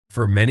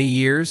For many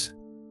years,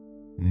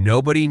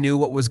 nobody knew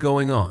what was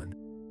going on.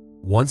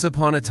 Once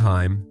upon a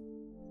time,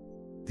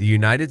 the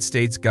United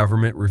States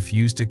government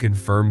refused to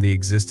confirm the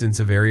existence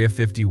of Area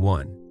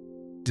 51,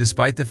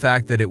 despite the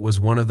fact that it was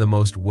one of the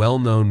most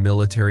well-known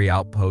military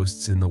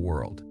outposts in the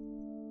world.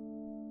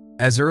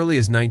 As early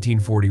as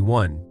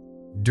 1941,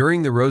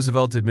 during the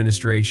Roosevelt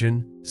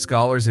administration,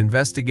 scholars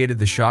investigated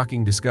the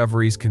shocking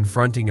discoveries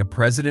confronting a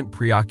president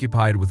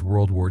preoccupied with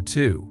World War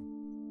II.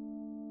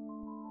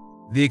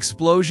 The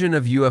explosion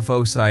of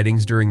UFO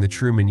sightings during the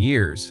Truman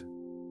years,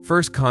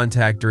 first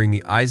contact during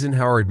the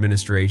Eisenhower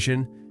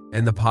administration,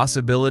 and the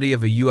possibility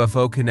of a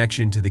UFO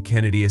connection to the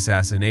Kennedy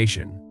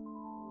assassination.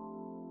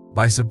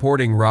 By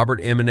supporting Robert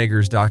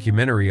Emenegger's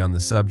documentary on the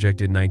subject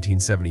in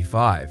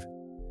 1975,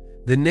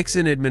 the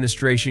Nixon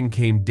administration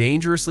came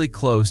dangerously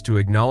close to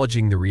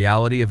acknowledging the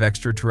reality of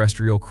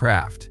extraterrestrial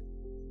craft.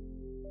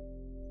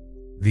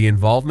 The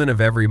involvement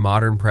of every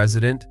modern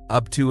president,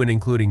 up to and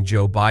including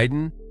Joe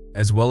Biden,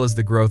 as well as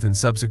the growth and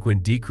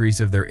subsequent decrease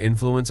of their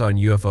influence on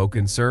UFO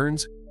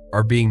concerns,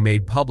 are being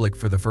made public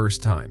for the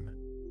first time.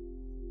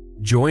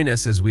 Join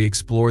us as we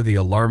explore the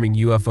alarming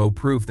UFO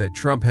proof that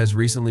Trump has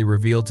recently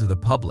revealed to the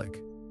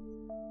public.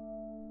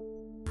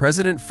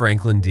 President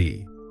Franklin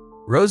D.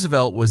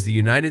 Roosevelt was the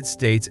United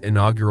States'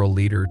 inaugural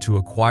leader to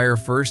acquire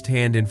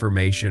first-hand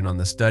information on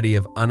the study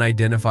of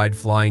unidentified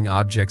flying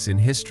objects in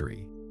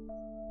history.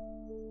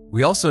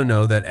 We also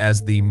know that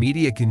as the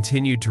media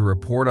continued to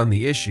report on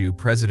the issue,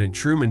 President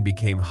Truman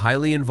became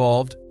highly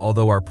involved,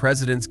 although our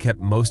presidents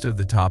kept most of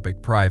the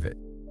topic private.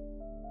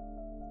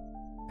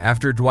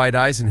 After Dwight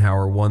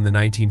Eisenhower won the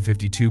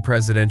 1952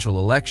 presidential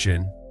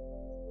election,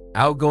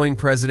 outgoing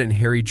President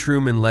Harry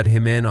Truman let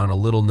him in on a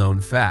little-known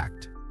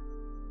fact.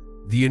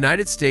 The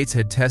United States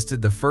had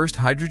tested the first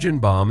hydrogen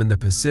bomb in the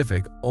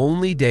Pacific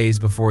only days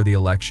before the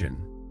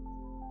election.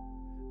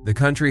 The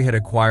country had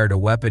acquired a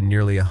weapon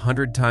nearly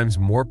 100 times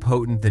more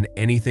potent than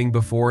anything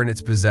before in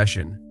its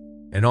possession,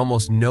 and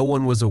almost no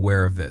one was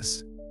aware of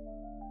this.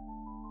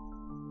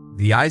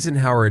 The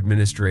Eisenhower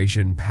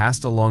administration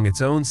passed along its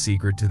own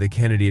secret to the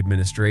Kennedy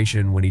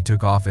administration when he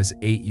took office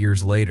 8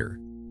 years later.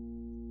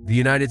 The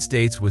United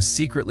States was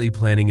secretly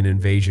planning an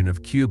invasion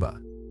of Cuba.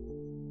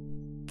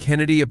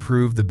 Kennedy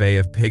approved the Bay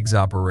of Pigs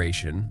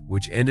operation,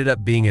 which ended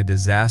up being a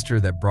disaster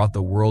that brought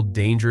the world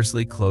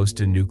dangerously close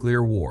to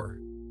nuclear war.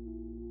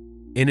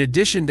 In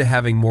addition to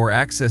having more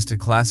access to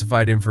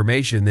classified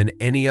information than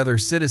any other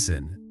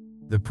citizen,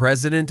 the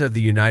President of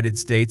the United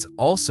States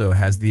also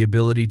has the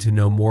ability to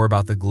know more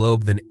about the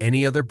globe than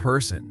any other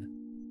person.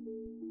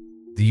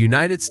 The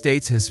United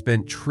States has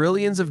spent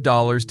trillions of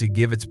dollars to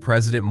give its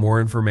president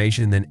more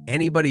information than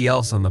anybody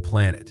else on the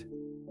planet.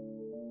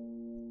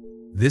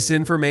 This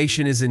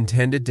information is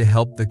intended to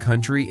help the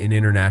country in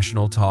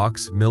international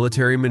talks,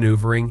 military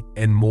maneuvering,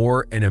 and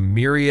more in a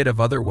myriad of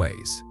other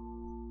ways.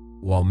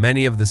 While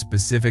many of the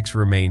specifics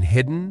remain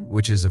hidden,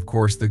 which is of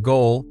course the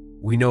goal,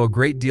 we know a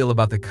great deal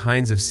about the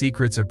kinds of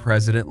secrets a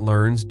president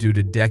learns due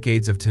to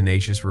decades of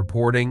tenacious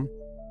reporting,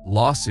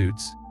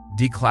 lawsuits,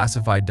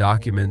 declassified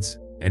documents,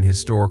 and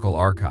historical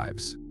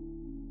archives.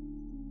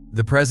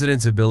 The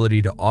president's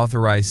ability to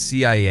authorize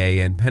CIA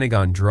and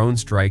Pentagon drone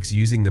strikes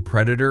using the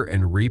Predator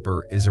and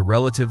Reaper is a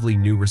relatively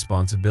new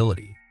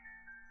responsibility.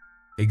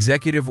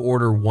 Executive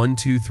Order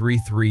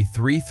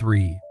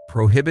 123333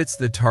 prohibits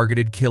the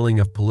targeted killing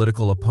of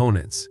political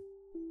opponents.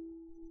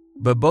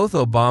 But both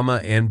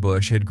Obama and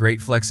Bush had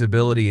great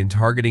flexibility in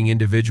targeting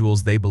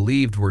individuals they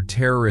believed were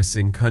terrorists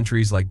in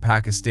countries like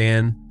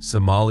Pakistan,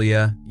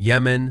 Somalia,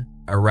 Yemen,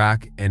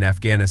 Iraq, and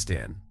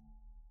Afghanistan.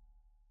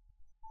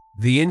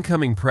 The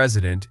incoming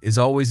president is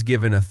always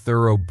given a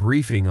thorough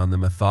briefing on the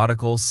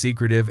methodical,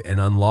 secretive, and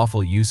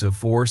unlawful use of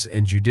force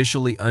and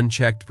judicially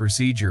unchecked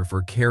procedure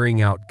for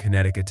carrying out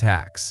kinetic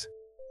attacks.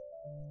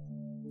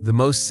 The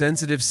most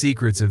sensitive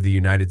secrets of the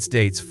United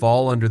States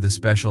fall under the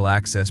Special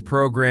Access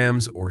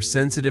Programs or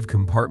Sensitive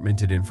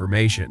Compartmented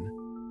Information,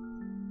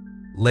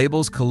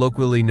 labels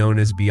colloquially known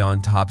as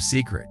Beyond Top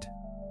Secret.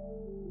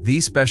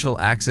 These special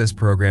access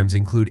programs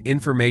include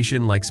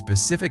information like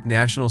specific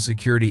National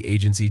Security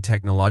Agency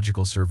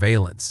technological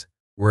surveillance,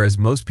 whereas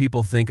most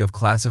people think of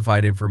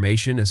classified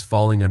information as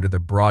falling under the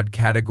broad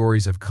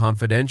categories of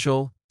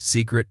confidential,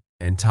 secret,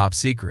 and top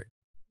secret.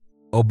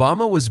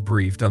 Obama was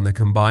briefed on the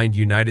combined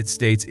United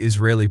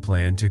States-Israeli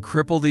plan to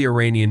cripple the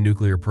Iranian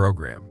nuclear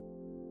program.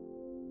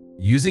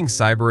 Using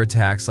cyber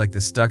attacks like the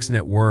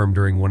Stuxnet worm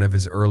during one of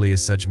his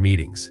earliest such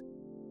meetings.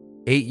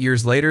 8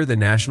 years later, the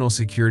National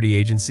Security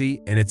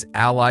Agency and its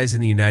allies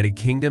in the United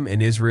Kingdom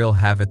and Israel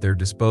have at their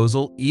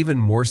disposal even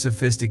more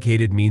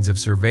sophisticated means of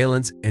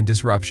surveillance and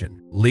disruption.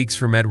 Leaks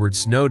from Edward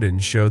Snowden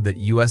showed that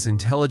U.S.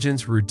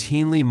 intelligence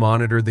routinely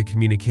monitored the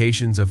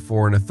communications of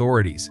foreign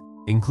authorities,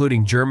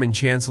 including German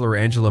Chancellor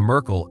Angela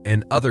Merkel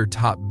and other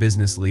top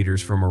business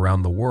leaders from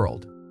around the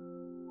world.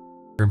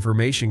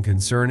 Information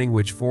concerning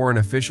which foreign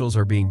officials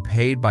are being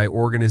paid by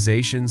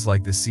organizations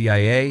like the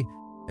CIA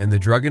and the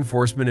Drug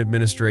Enforcement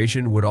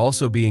Administration would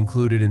also be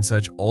included in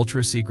such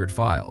ultra-secret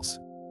files.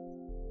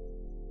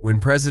 When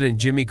President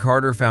Jimmy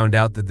Carter found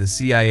out that the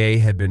CIA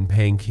had been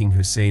paying King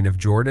Hussein of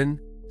Jordan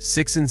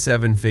 6 and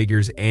 7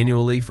 figures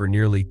annually for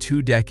nearly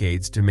 2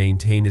 decades to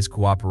maintain his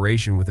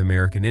cooperation with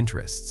American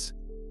interests.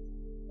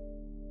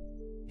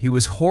 He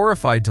was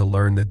horrified to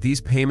learn that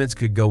these payments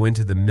could go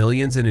into the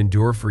millions and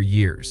endure for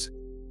years.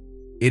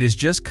 It is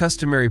just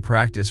customary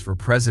practice for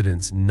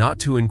presidents not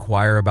to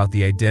inquire about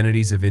the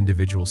identities of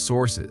individual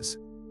sources.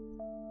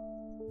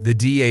 The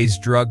DA's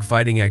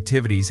drug-fighting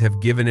activities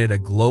have given it a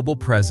global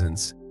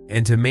presence,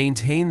 and to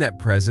maintain that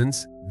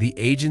presence, the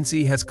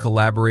agency has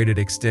collaborated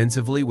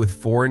extensively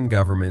with foreign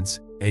governments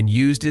and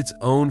used its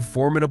own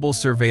formidable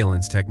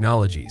surveillance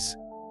technologies.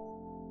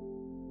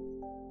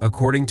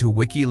 According to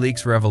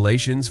WikiLeaks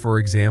revelations, for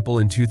example,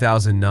 in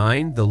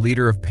 2009, the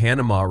leader of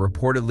Panama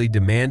reportedly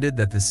demanded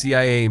that the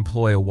CIA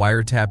employ a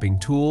wiretapping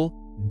tool,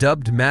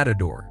 dubbed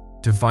Matador,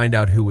 to find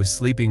out who was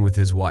sleeping with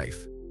his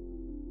wife.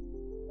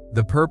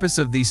 The purpose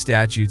of these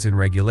statutes and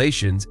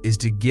regulations is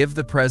to give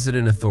the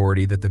president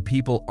authority that the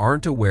people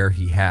aren't aware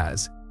he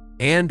has,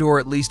 and/or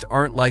at least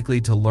aren't likely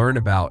to learn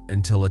about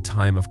until a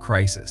time of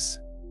crisis.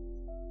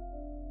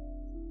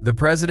 The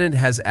president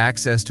has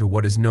access to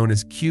what is known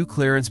as Q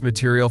clearance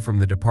material from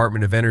the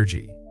Department of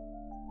Energy.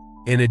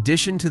 In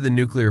addition to the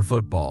nuclear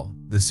football,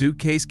 the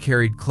suitcase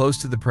carried close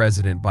to the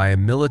president by a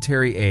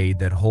military aide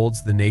that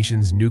holds the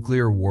nation's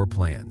nuclear war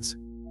plans.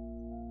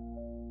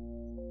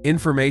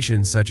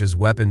 Information such as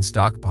weapon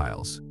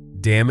stockpiles,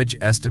 damage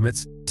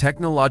estimates,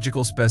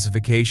 technological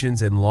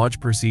specifications, and launch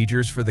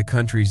procedures for the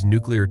country's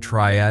nuclear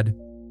triad,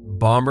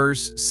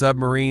 bombers,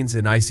 submarines,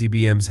 and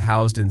ICBMs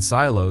housed in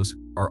silos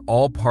are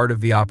all part of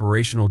the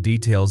operational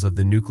details of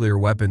the nuclear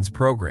weapons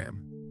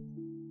program.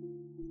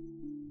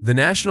 The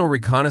National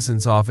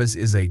Reconnaissance Office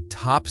is a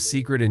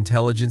top-secret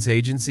intelligence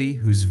agency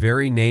whose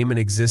very name and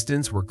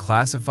existence were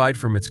classified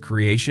from its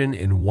creation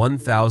in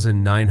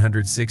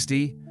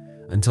 1960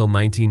 until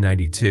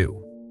 1992.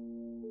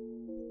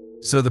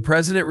 So the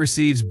president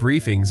receives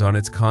briefings on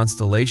its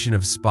constellation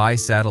of spy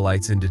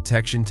satellites and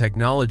detection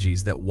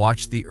technologies that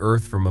watch the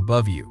Earth from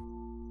above you.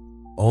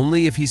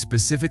 Only if he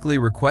specifically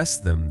requests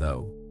them,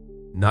 though.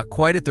 Not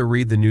quite at the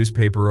read the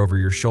newspaper over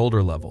your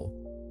shoulder level.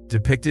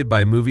 Depicted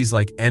by movies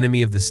like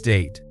Enemy of the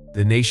State,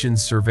 the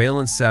nation's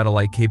surveillance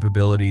satellite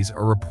capabilities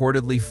are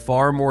reportedly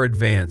far more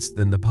advanced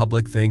than the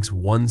public thinks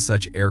one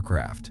such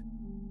aircraft.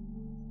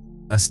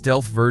 A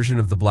stealth version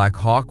of the Black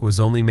Hawk was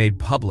only made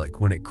public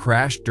when it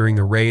crashed during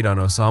the raid on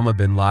Osama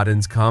bin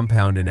Laden's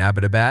compound in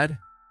Abbottabad,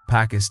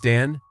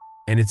 Pakistan,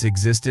 and its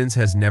existence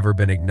has never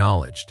been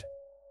acknowledged.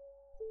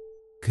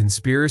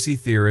 Conspiracy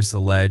theorists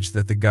allege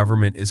that the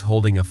government is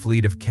holding a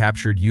fleet of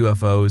captured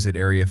UFOs at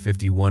Area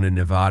 51 in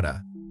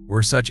Nevada,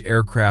 where such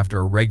aircraft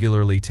are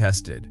regularly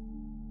tested.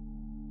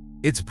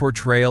 Its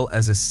portrayal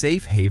as a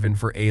safe haven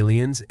for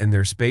aliens and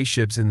their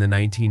spaceships in the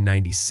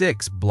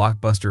 1996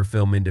 blockbuster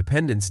film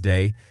Independence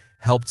Day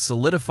helped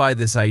solidify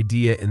this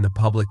idea in the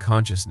public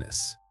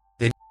consciousness.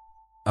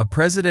 A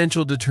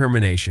presidential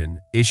determination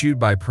issued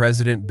by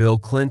President Bill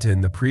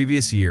Clinton the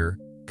previous year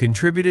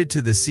contributed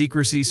to the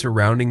secrecy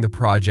surrounding the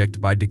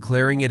project by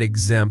declaring it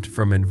exempt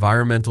from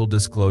environmental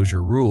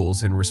disclosure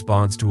rules in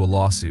response to a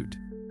lawsuit.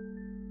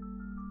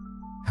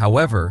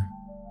 However,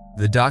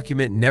 the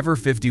document never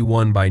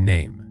 51 by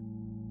name.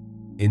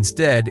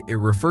 Instead, it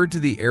referred to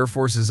the Air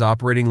Force's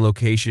operating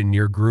location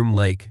near Groom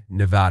Lake,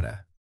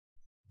 Nevada.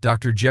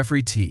 Dr.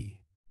 Jeffrey T.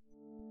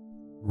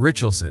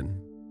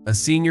 Richelson, a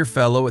senior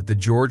fellow at the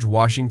George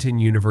Washington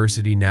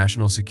University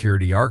National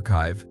Security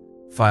Archive,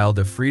 filed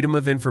a Freedom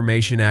of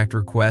Information Act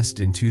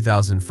request in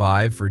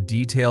 2005 for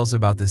details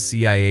about the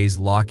CIA's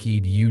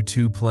Lockheed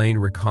U-2 plane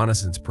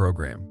reconnaissance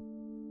program,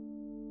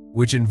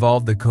 which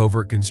involved the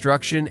covert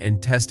construction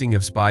and testing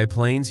of spy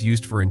planes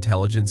used for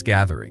intelligence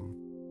gathering.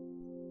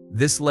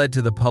 This led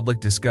to the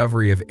public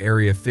discovery of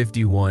Area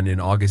 51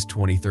 in August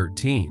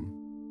 2013.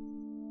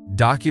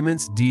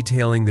 Documents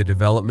detailing the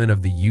development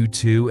of the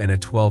U-2 and a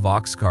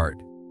 12-ox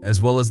cart, as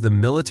well as the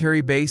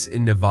military base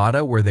in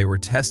Nevada where they were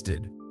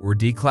tested, were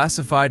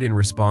declassified in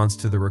response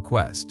to the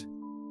request.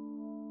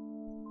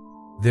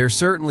 There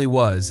certainly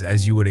was,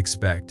 as you would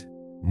expect,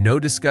 no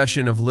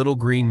discussion of little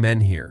green men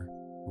here.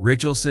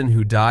 Richelson,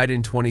 who died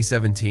in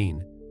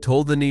 2017,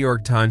 told the New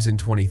York Times in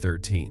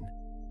 2013.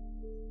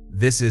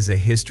 This is a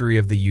history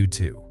of the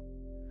U-2.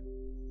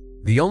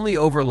 The only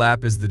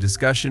overlap is the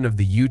discussion of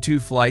the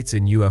U-2 flights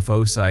and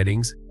UFO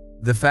sightings,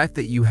 the fact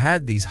that you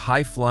had these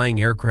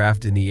high-flying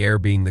aircraft in the air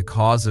being the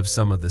cause of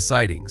some of the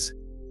sightings.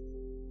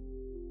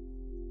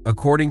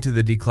 According to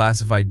the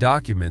declassified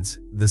documents,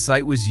 the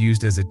site was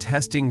used as a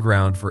testing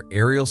ground for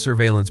aerial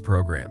surveillance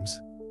programs,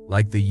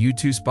 like the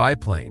U-2 spy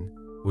plane,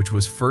 which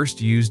was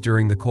first used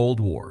during the Cold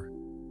War.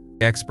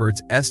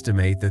 Experts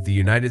estimate that the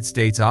United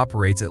States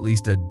operates at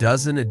least a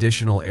dozen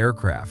additional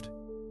aircraft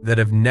that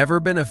have never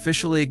been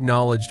officially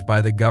acknowledged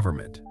by the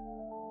government.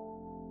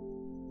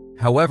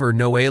 However,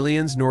 no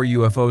aliens nor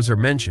UFOs are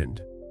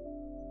mentioned.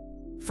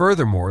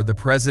 Furthermore, the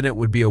president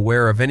would be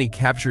aware of any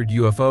captured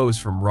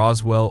UFOs from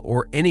Roswell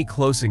or any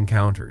close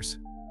encounters.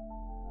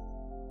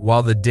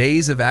 While the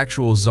days of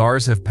actual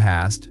czars have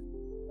passed,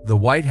 The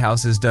White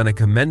House has done a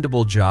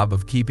commendable job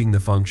of keeping the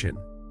function,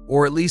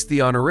 or at least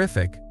the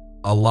honorific,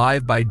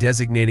 alive by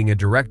designating a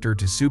director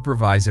to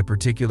supervise a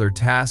particular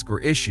task or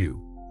issue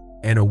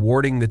and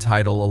awarding the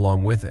title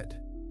along with it.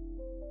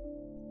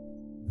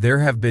 There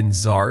have been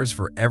czars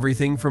for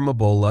everything from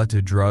Ebola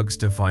to drugs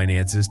to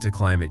finances to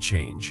climate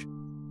change.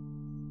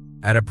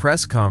 At a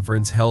press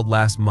conference held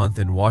last month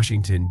in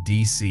Washington,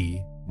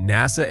 D.C.,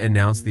 NASA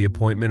announced the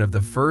appointment of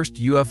the first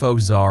UFO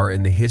czar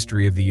in the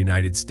history of the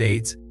United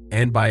States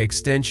and, by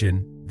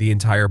extension, the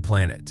entire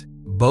planet.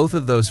 Both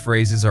of those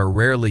phrases are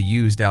rarely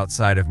used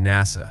outside of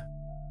NASA.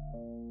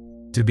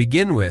 To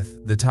begin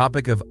with, the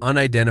topic of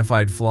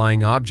unidentified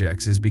flying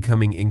objects is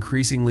becoming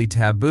increasingly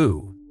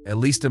taboo, at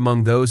least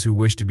among those who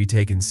wish to be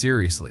taken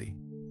seriously.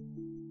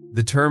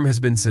 The term has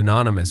been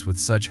synonymous with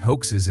such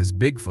hoaxes as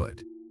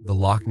Bigfoot, the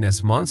Loch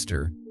Ness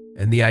Monster,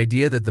 and the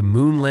idea that the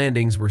moon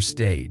landings were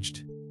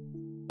staged.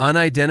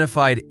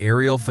 Unidentified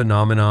aerial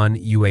phenomenon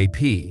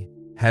 (UAP)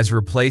 has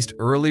replaced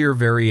earlier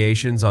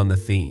variations on the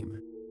theme.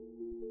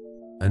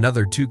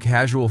 Another too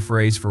casual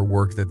phrase for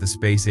work that the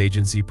space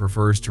agency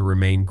prefers to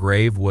remain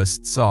grave was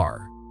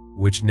TSAR,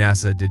 which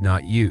NASA did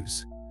not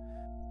use.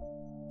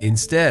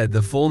 Instead,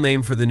 the full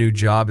name for the new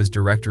job is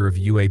Director of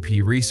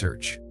UAP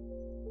Research,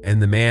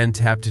 and the man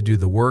tapped to do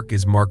the work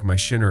is Mark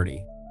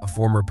Trinity, a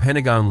former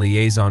Pentagon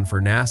liaison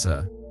for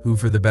NASA, who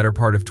for the better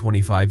part of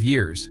 25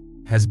 years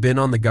has been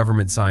on the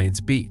government science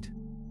beat,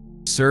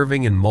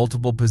 serving in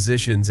multiple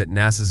positions at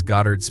NASA's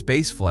Goddard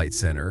Space Flight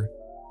Center,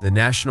 the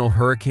National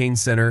Hurricane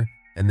Center,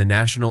 and the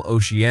National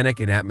Oceanic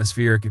and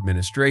Atmospheric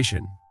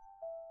Administration.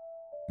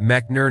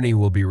 McNerney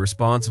will be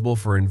responsible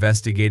for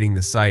investigating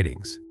the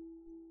sightings.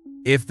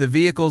 If the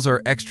vehicles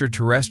are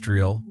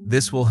extraterrestrial,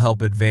 this will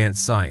help advance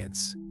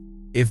science.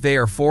 If they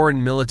are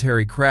foreign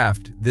military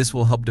craft, this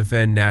will help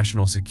defend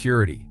national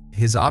security.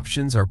 His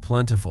options are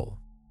plentiful.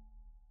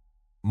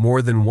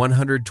 More than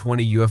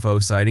 120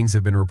 UFO sightings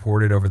have been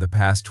reported over the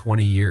past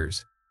 20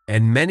 years,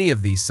 and many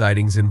of these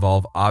sightings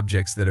involve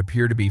objects that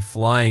appear to be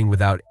flying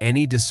without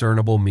any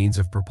discernible means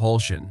of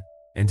propulsion,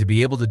 and to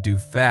be able to do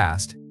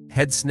fast,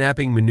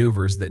 head-snapping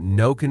maneuvers that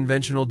no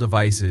conventional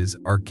devices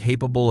are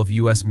capable of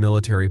U.S.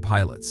 military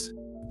pilots,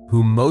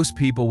 whom most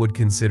people would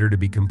consider to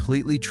be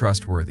completely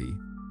trustworthy,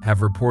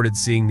 have reported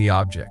seeing the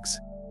objects.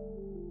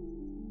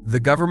 The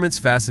government's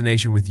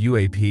fascination with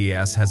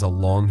UAPs has a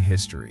long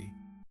history.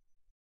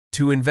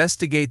 To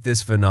investigate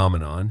this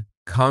phenomenon,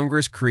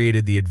 Congress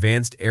created the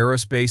Advanced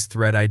Aerospace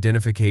Threat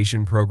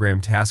Identification Program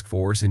Task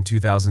Force in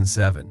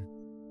 2007.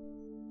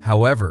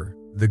 However,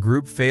 the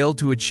group failed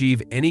to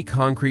achieve any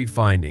concrete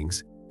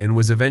findings and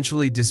was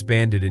eventually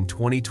disbanded in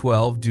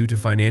 2012 due to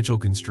financial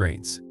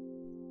constraints.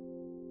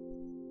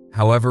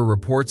 However,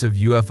 reports of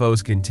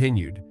UFOs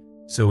continued,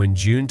 so in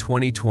June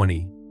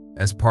 2020,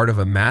 as part of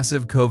a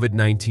massive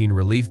COVID-19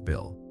 relief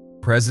bill,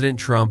 President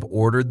Trump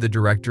ordered the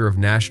Director of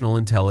National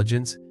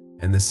Intelligence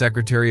and the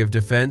Secretary of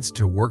Defense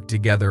to work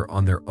together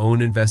on their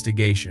own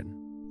investigation.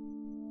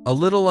 A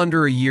little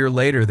under a year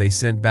later, they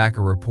sent back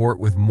a report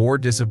with more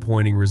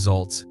disappointing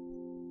results,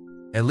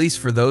 at least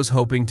for those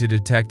hoping to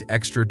detect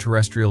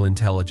extraterrestrial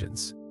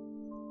intelligence.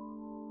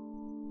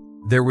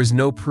 There was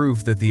no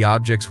proof that the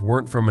objects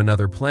weren't from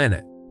another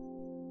planet,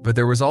 but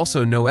there was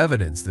also no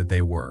evidence that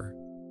they were.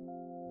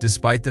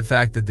 Despite the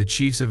fact that the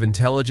chiefs of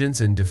intelligence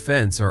and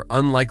defense are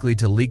unlikely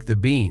to leak the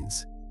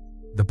beans,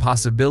 the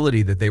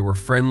possibility that they were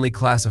friendly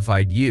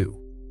classified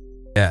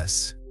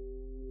U.S.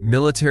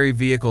 military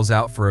vehicles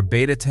out for a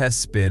beta test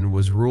spin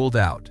was ruled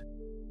out.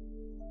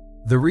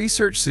 The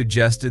research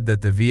suggested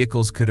that the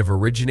vehicles could have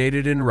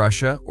originated in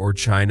Russia or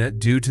China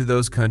due to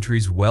those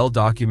countries'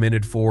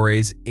 well-documented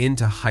forays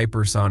into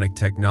hypersonic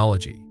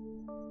technology.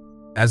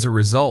 As a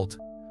result,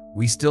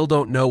 we still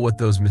don't know what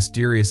those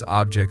mysterious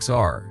objects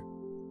are.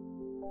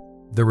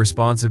 The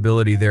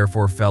responsibility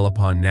therefore fell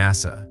upon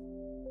NASA.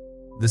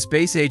 The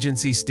space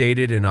agency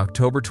stated in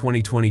October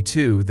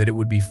 2022 that it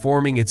would be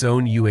forming its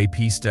own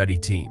UAP study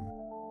team.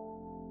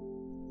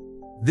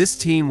 This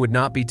team would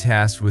not be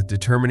tasked with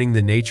determining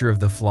the nature of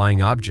the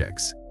flying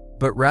objects,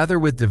 but rather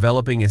with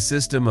developing a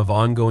system of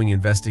ongoing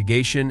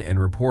investigation and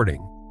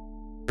reporting.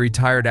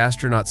 Retired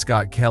astronaut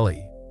Scott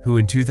Kelly, who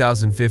in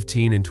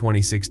 2015 and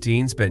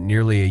 2016 spent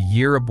nearly a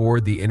year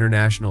aboard the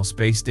International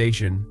Space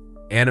Station,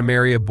 Anna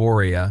Maria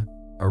Borea,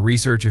 a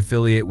research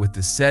affiliate with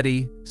the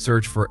SETI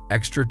Search for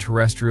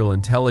Extraterrestrial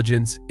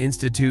Intelligence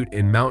Institute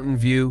in Mountain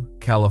View,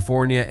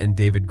 California, and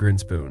David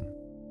Grinspoon,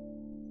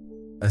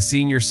 a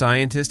senior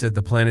scientist at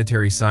the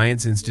Planetary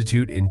Science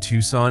Institute in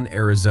Tucson,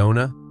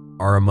 Arizona,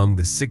 are among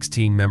the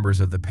 16 members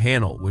of the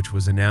panel, which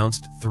was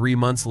announced 3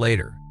 months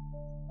later.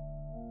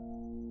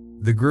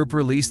 The group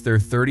released their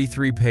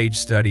 33-page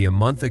study a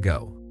month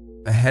ago,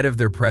 ahead of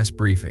their press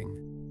briefing.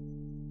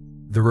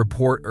 The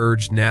report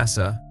urged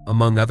NASA,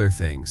 among other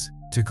things,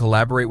 to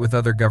collaborate with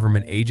other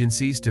government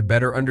agencies to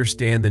better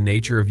understand the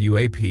nature of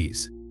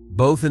UAPs,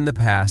 both in the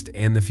past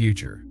and the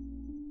future.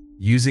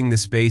 Using the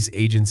space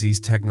agency's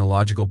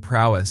technological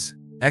prowess,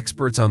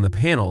 experts on the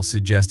panel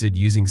suggested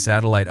using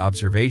satellite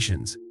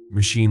observations,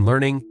 machine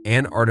learning,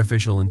 and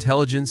artificial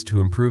intelligence to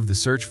improve the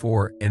search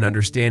for and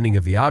understanding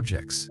of the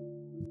objects.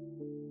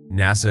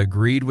 NASA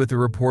agreed with the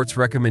report's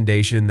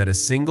recommendation that a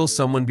single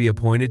someone be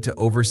appointed to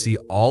oversee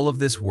all of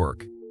this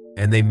work,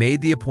 and they made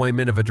the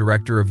appointment of a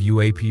director of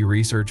UAP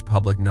research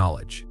public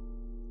knowledge.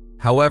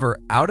 However,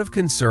 out of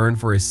concern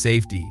for his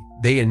safety,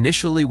 they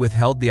initially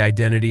withheld the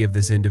identity of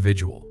this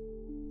individual.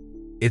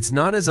 It's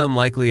not as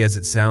unlikely as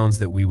it sounds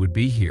that we would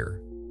be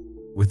here,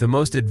 with the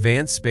most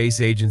advanced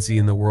space agency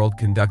in the world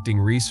conducting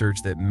research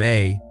that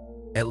may,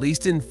 at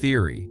least in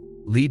theory,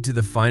 lead to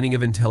the finding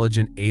of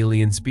intelligent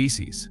alien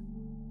species.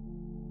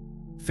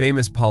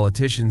 Famous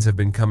politicians have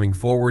been coming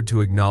forward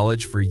to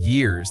acknowledge for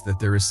years that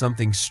there is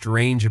something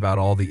strange about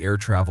all the air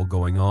travel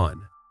going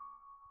on.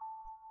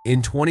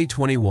 In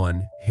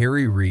 2021,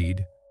 Harry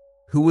Reid,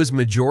 who was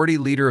Majority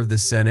Leader of the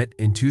Senate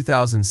in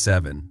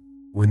 2007,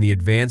 when the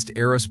Advanced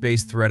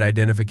Aerospace Threat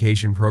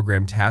Identification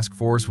Program Task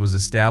Force was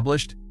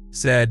established,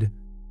 said,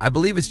 "I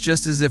believe it's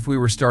just as if we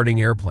were starting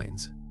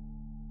airplanes."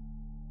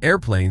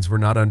 Airplanes were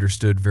not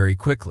understood very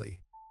quickly.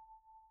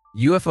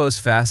 UFOs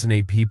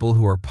fascinate people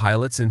who are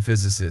pilots and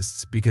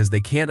physicists because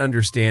they can't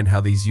understand how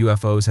these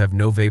UFOs have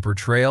no vapor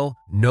trail,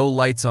 no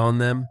lights on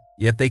them,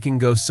 yet they can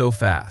go so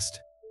fast.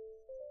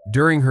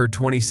 During her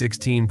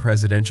 2016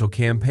 presidential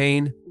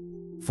campaign,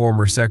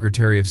 former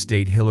Secretary of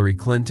State Hillary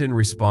Clinton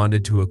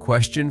responded to a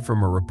question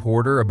from a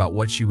reporter about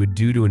what she would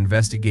do to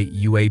investigate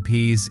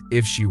UAPs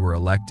if she were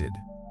elected.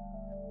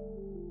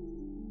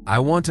 "I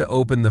want to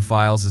open the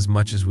files as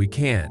much as we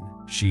can,"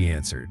 she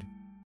answered.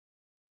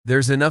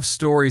 "There's enough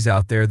stories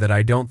out there that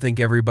I don't think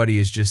everybody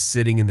is just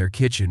sitting in their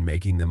kitchen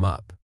making them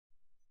up."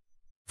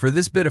 For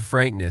this bit of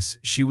frankness,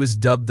 she was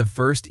dubbed the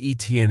first ET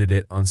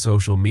candidate on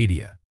social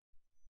media.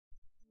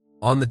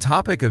 On the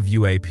topic of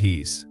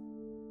UAPs,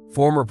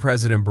 former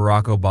President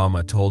Barack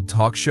Obama told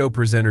talk show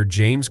presenter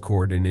James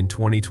Corden in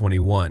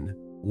 2021,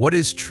 "What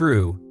is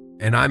true,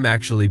 and I'm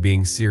actually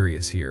being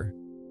serious here,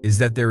 is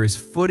that there is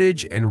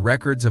footage and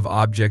records of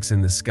objects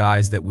in the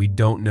skies that we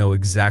don't know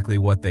exactly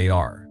what they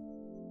are."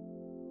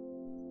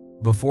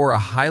 Before a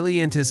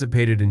highly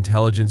anticipated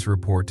intelligence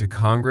report to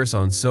Congress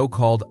on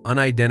so-called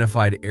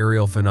unidentified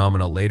aerial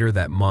phenomena later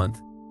that month,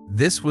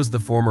 this was the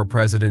former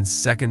president's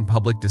second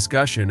public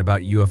discussion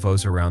about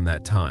UFOs around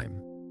that time.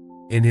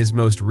 In his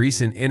most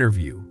recent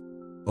interview,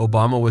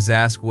 Obama was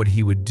asked what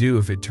he would do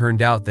if it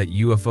turned out that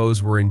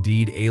UFOs were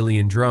indeed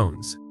alien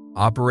drones,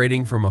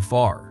 operating from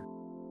afar.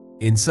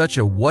 In such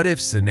a what-if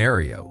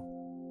scenario,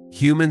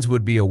 humans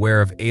would be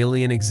aware of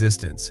alien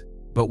existence,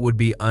 but would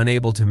be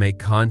unable to make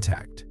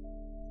contact.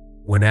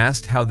 When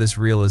asked how this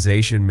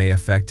realization may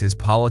affect his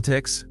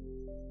politics,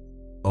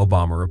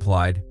 Obama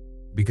replied,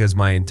 "Because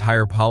my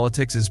entire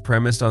politics is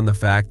premised on the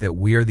fact that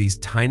we are these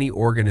tiny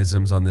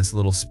organisms on this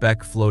little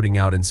speck floating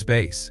out in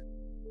space."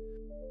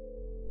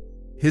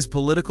 His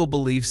political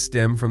beliefs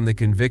stem from the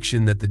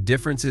conviction that the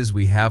differences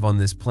we have on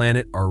this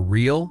planet are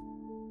real,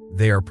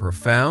 they are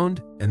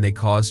profound, and they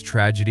cause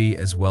tragedy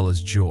as well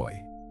as joy.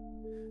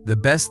 "The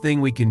best thing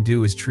we can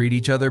do is treat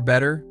each other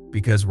better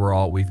because we're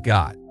all we've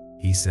got,"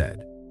 he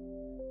said.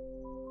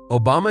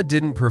 Obama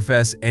didn't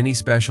profess any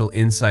special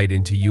insight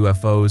into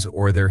UFOs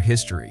or their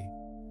history,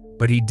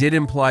 but he did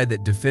imply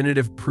that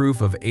definitive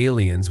proof of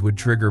aliens would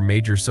trigger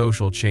major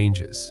social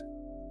changes.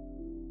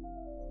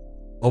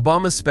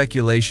 Obama's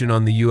speculation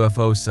on the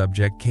UFO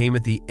subject came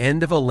at the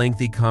end of a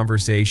lengthy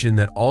conversation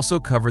that also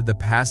covered the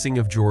passing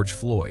of George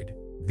Floyd,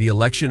 the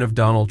election of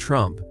Donald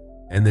Trump,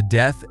 and the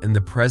death and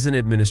the present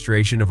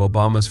administration of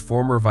Obama's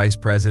former Vice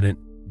President,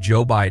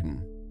 Joe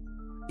Biden.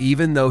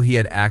 Even though he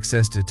had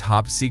access to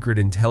top-secret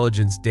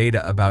intelligence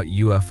data about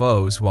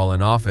UFOs while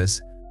in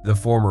office, the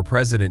former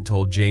president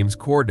told James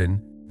Corden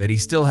that he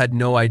still had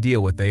no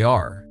idea what they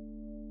are.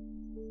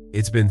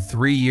 "It's been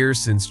 3 years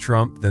since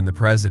Trump, then the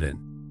president,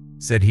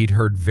 said he'd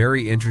heard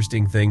very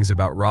interesting things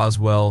about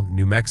Roswell,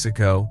 New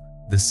Mexico,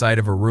 the site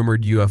of a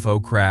rumored UFO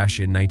crash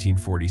in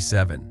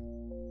 1947.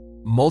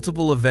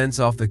 Multiple events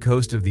off the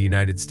coast of the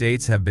United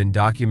States have been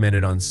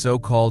documented on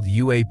so-called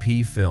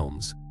UAP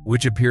films,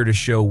 which appear to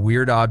show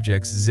weird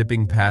objects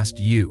zipping past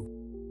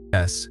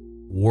U.S.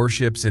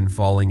 warships and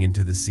falling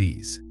into the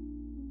seas.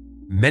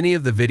 Many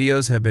of the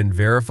videos have been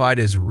verified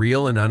as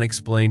real and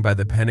unexplained by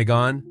the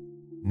Pentagon."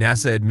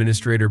 NASA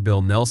Administrator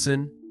Bill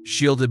Nelson,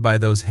 shielded by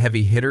those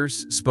heavy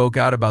hitters, spoke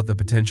out about the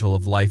potential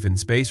of life in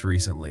space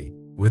recently,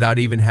 without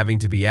even having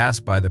to be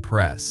asked by the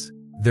press.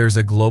 "There's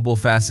a global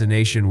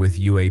fascination with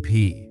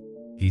UAP,"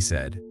 he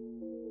said.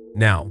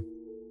 Now,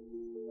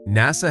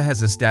 NASA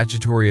has a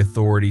statutory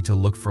authority to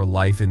look for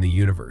life in the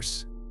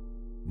universe.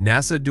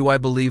 NASA, do I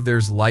believe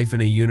there's life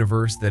in a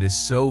universe that is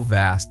so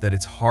vast that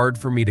it's hard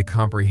for me to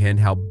comprehend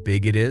how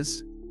big it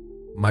is?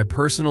 My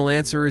personal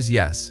answer is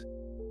yes.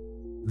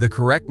 The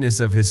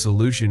correctness of his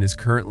solution is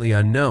currently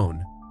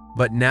unknown,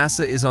 but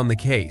NASA is on the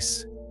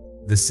case.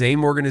 The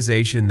same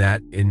organization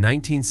that, in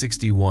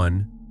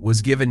 1961,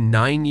 was given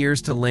 9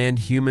 years to land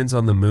humans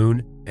on the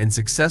moon and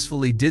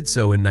successfully did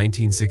so in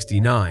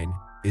 1969,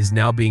 is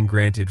now being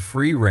granted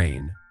free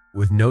rein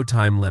with no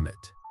time limit.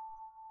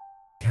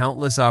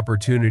 countless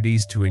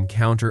opportunities to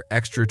encounter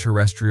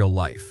extraterrestrial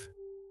life.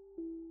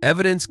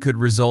 Evidence could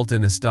result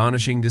in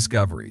astonishing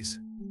discoveries.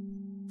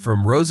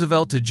 From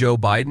Roosevelt to Joe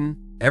Biden,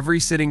 every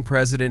sitting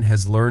president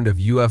has learned of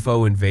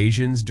UFO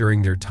invasions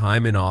during their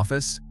time in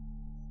office.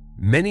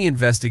 Many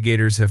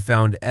investigators have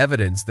found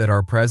evidence that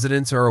our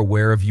presidents are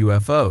aware of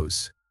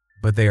UFOs,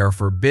 but they are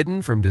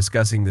forbidden from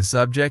discussing the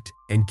subject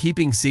and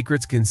keeping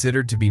secrets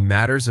considered to be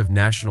matters of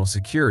national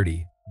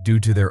security due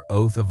to their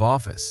oath of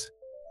office.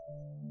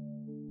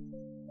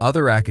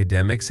 Other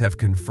academics have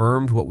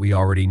confirmed what we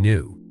already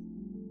knew.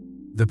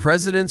 The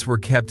presidents were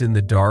kept in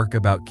the dark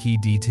about key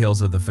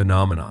details of the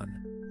phenomenon.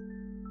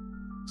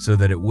 So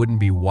that it wouldn't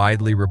be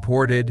widely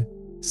reported,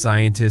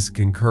 scientists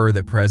concur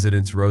that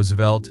Presidents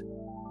Roosevelt,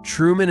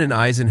 Truman, and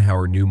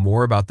Eisenhower knew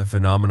more about the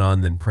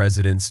phenomenon than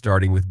presidents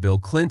starting with Bill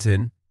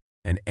Clinton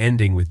and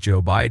ending with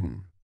Joe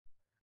Biden.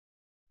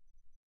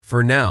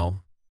 For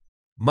now,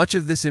 much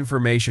of this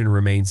information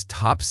remains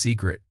top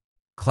secret,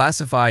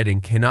 classified,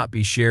 and cannot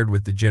be shared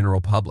with the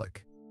general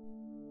public.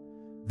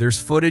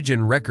 There's footage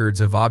and records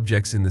of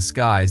objects in the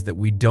skies that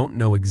we don't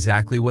know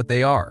exactly what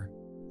they are.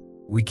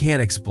 We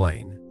can't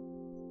explain.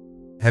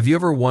 Have you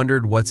ever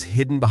wondered what's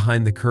hidden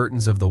behind the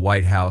curtains of the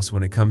White House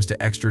when it comes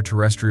to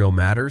extraterrestrial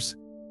matters?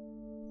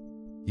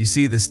 You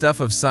see, the stuff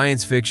of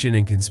science fiction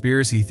and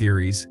conspiracy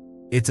theories,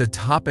 it's a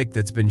topic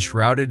that's been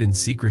shrouded in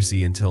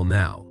secrecy until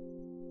now.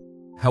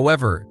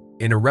 However,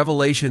 in a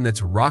revelation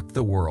that's rocked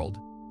the world,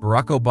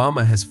 Barack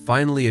Obama has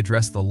finally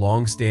addressed the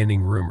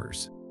long-standing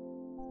rumors.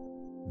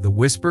 The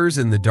whispers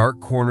in the dark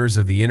corners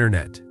of the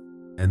internet,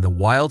 and the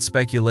wild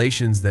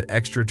speculations that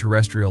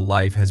extraterrestrial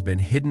life has been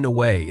hidden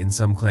away in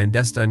some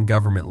clandestine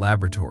government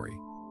laboratory.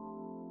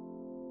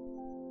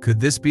 Could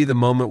this be the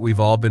moment we've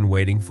all been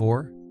waiting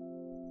for?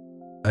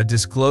 A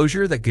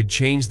disclosure that could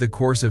change the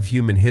course of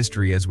human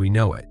history as we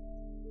know it.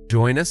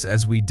 Join us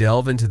as we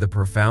delve into the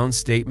profound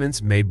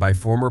statements made by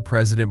former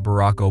President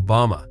Barack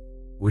Obama,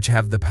 which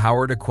have the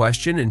power to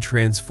question and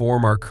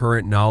transform our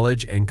current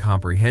knowledge and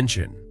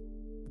comprehension.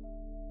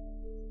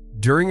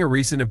 During a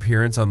recent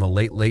appearance on The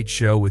Late Late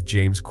Show with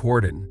James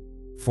Corden,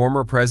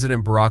 former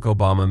President Barack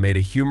Obama made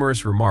a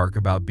humorous remark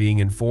about being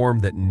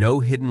informed that no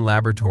hidden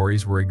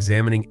laboratories were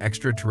examining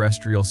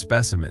extraterrestrial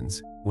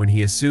specimens when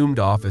he assumed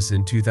office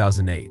in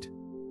 2008.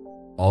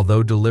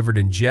 Although delivered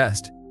in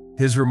jest,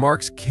 his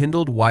remarks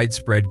kindled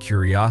widespread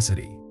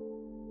curiosity.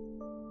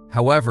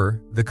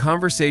 However, the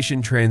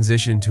conversation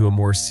transitioned to a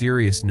more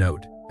serious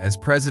note as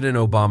President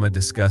Obama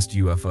discussed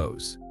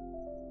UFOs.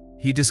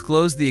 He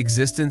disclosed the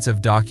existence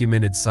of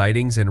documented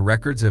sightings and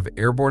records of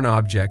airborne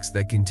objects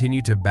that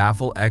continue to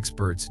baffle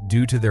experts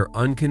due to their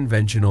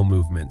unconventional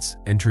movements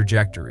and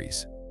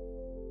trajectories.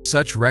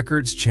 Such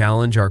records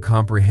challenge our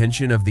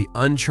comprehension of the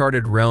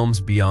uncharted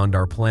realms beyond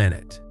our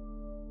planet.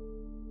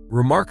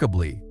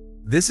 Remarkably,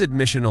 this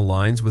admission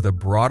aligns with a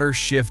broader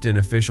shift in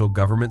official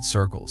government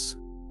circles.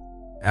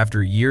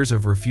 After years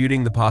of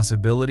refuting the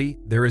possibility,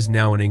 there is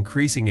now an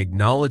increasing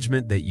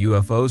acknowledgement that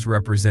UFOs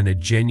represent a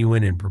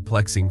genuine and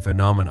perplexing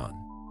phenomenon.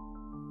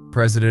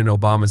 President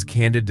Obama's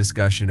candid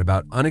discussion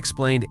about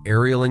unexplained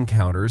aerial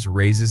encounters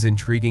raises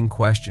intriguing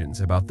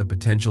questions about the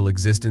potential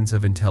existence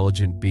of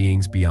intelligent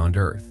beings beyond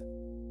Earth.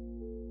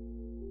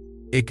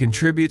 It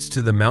contributes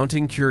to the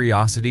mounting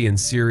curiosity and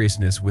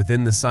seriousness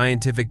within the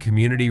scientific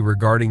community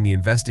regarding the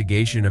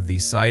investigation of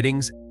these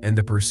sightings and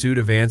the pursuit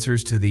of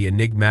answers to the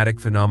enigmatic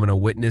phenomena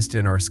witnessed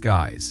in our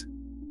skies.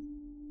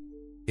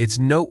 It's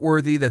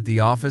noteworthy that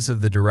the Office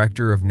of the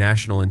Director of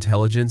National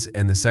Intelligence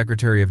and the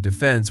Secretary of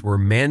Defense were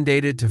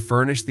mandated to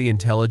furnish the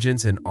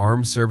Intelligence and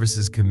Armed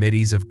Services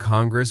Committees of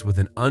Congress with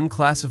an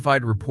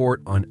unclassified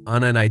report on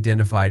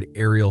unidentified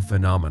aerial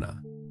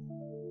phenomena.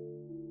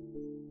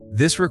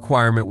 This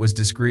requirement was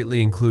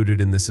discreetly included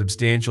in the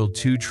substantial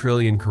 $2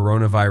 trillion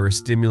coronavirus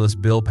stimulus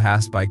bill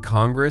passed by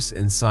Congress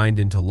and signed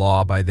into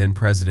law by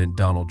then-President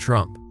Donald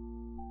Trump.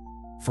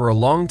 For a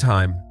long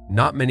time,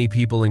 not many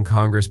people in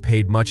Congress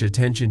paid much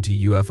attention to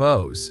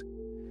UFOs.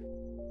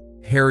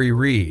 Harry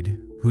Reid,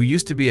 who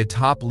used to be a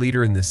top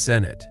leader in the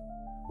Senate,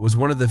 was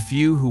one of the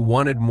few who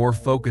wanted more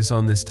focus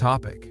on this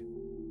topic.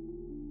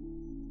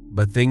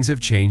 But things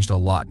have changed a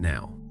lot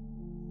now.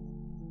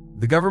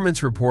 The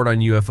government's report on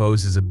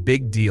UFOs is a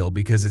big deal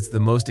because it's the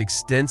most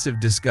extensive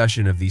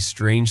discussion of these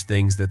strange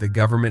things that the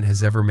government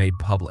has ever made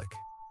public.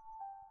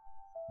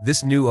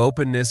 This new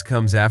openness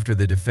comes after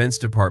the Defense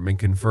Department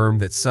confirmed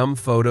that some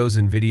photos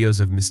and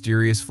videos of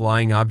mysterious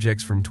flying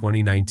objects from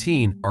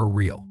 2019 are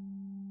real.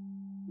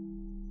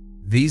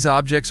 These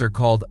objects are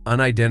called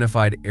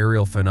unidentified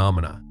aerial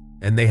phenomena,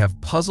 and they have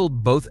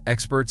puzzled both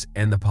experts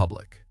and the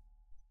public.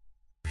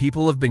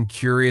 People have been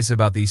curious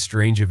about these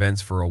strange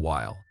events for a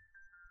while.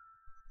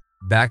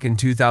 Back in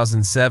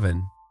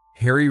 2007,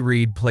 Harry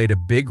Reid played a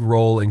big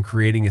role in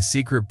creating a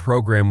secret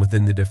program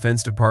within the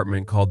Defense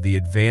Department called the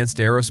Advanced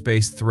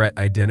Aerospace Threat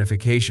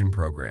Identification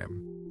Program.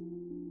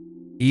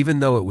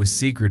 Even though it was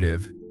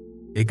secretive,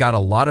 it got a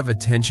lot of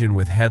attention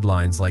with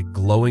headlines like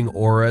glowing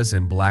auras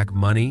and black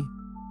money,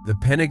 the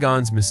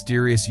Pentagon's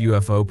mysterious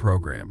UFO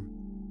program.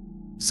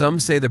 Some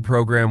say the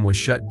program was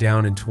shut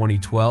down in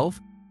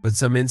 2012, but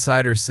some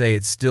insiders say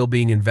it's still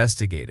being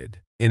investigated.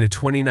 In a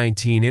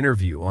 2019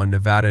 interview on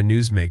Nevada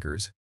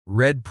Newsmakers,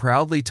 Red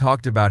proudly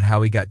talked about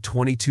how he got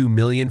 $22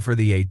 million for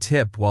the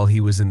A-tip while he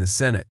was in the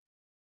Senate.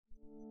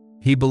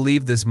 He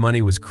believed this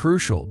money was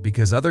crucial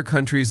because other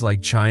countries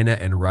like China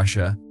and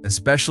Russia,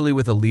 especially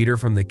with a leader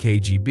from the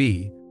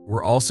KGB,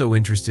 were also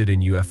interested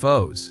in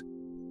UFOs.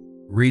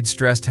 Reed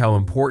stressed how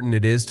important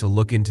it is to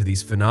look into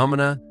these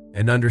phenomena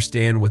and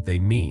understand what they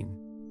mean.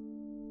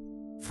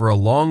 For a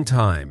long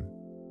time,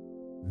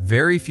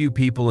 very few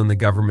people in the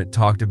government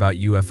talked about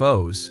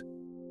UFOs,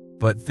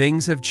 but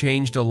things have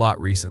changed a lot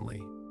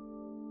recently.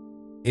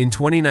 In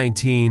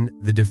 2019,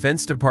 the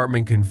Defense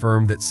Department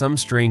confirmed that some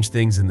strange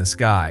things in the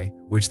sky,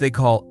 which they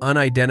call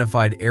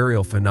unidentified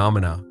aerial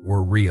phenomena,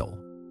 were real.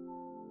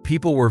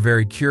 People were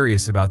very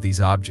curious about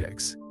these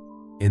objects.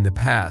 In the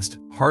past,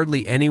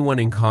 hardly anyone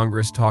in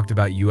Congress talked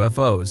about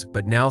UFOs,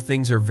 but now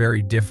things are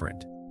very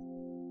different.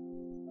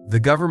 The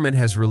government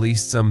has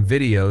released some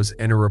videos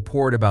and a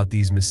report about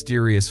these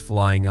mysterious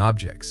flying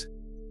objects.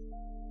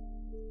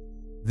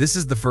 This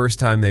is the first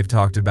time they've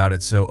talked about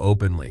it so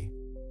openly.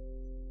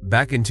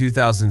 Back in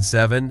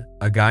 2007,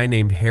 a guy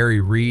named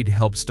Harry Reid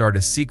helped start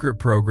a secret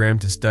program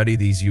to study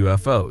these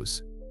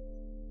UFOs.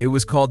 It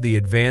was called the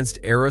Advanced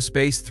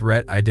Aerospace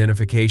Threat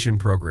Identification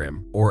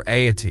Program, or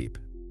AATIP.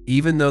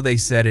 Even though they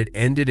said it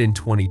ended in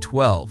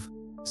 2012,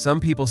 some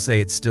people say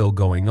it's still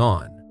going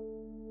on.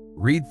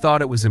 Reid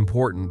thought it was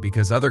important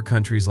because other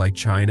countries like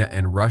China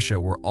and Russia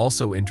were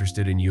also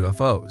interested in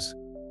UFOs.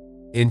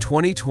 In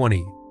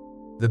 2020,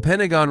 the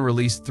Pentagon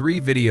released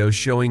 3 videos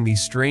showing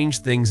these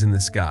strange things in the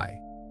sky.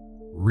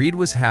 Reid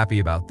was happy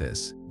about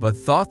this, but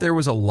thought there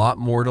was a lot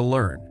more to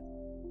learn.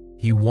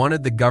 He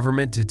wanted the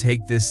government to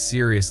take this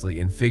seriously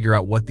and figure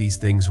out what these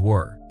things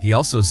were. He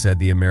also said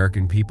the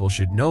American people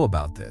should know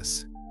about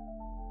this,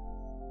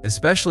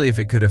 especially if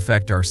it could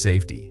affect our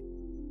safety.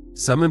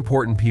 Some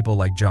important people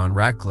like John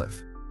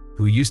Ratcliffe,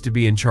 who used to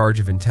be in charge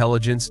of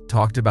intelligence,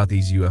 talked about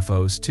these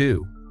UFOs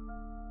too.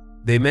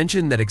 They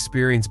mentioned that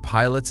experienced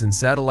pilots and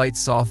satellites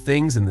saw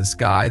things in the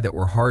sky that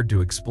were hard to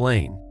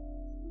explain.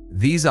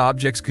 These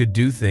objects could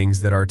do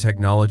things that our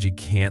technology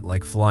can't,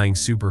 like flying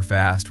super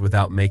fast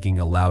without making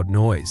a loud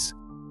noise.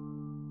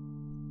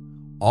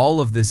 All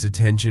of this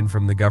attention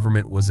from the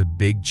government was a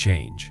big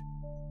change.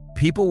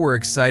 People were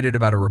excited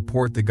about a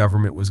report the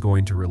government was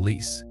going to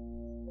release.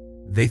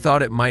 They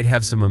thought it might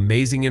have some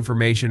amazing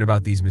information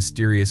about these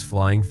mysterious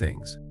flying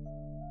things.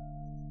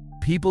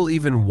 People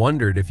even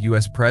wondered if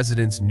US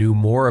presidents knew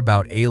more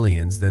about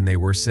aliens than they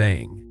were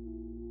saying.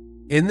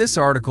 In this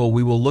article,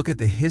 we will look at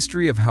the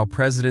history of how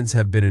presidents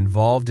have been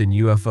involved in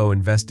UFO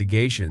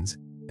investigations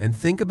and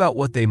think about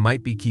what they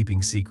might be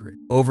keeping secret.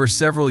 Over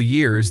several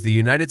years, the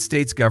United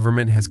States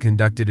government has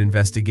conducted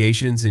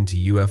investigations into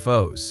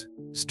UFOs,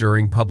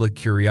 stirring public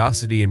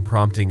curiosity and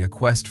prompting a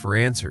quest for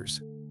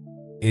answers.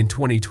 In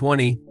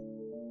 2020,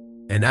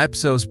 an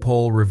Ipsos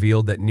poll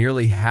revealed that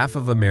nearly half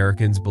of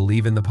Americans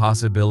believe in the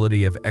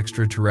possibility of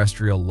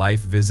extraterrestrial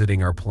life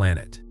visiting our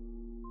planet.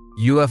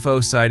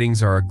 UFO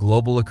sightings are a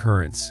global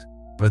occurrence,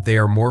 but they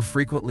are more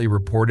frequently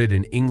reported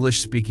in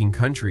English-speaking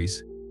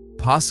countries,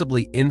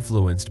 possibly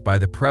influenced by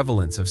the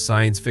prevalence of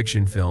science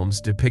fiction films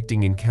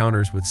depicting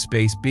encounters with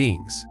space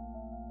beings.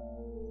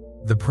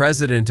 The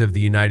President of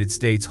the United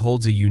States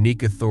holds a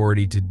unique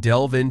authority to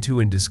delve into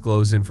and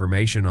disclose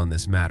information on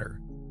this matter.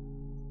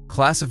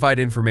 Classified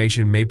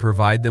information may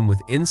provide them with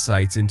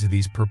insights into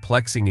these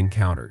perplexing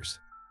encounters.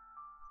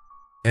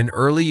 An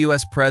early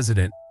U.S.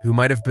 president who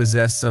might have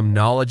possessed some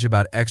knowledge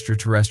about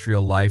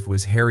extraterrestrial life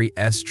was Harry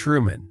S.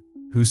 Truman,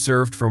 who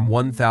served from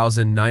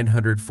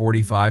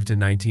 1945 to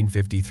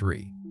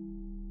 1953.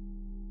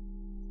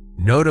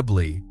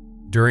 Notably,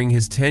 during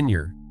his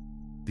tenure,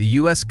 the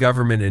U.S.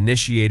 government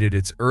initiated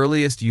its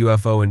earliest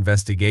UFO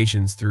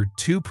investigations through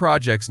 2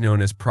 projects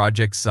known as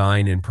Project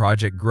Sign and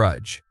Project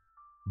Grudge,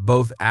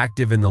 both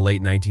active in the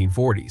late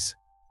 1940s.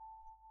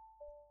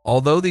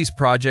 Although these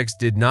projects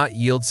did not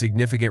yield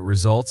significant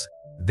results,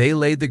 they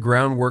laid the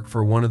groundwork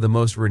for one of the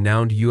most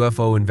renowned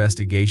UFO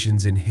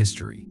investigations in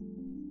history.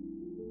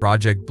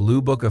 Project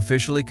Blue Book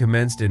officially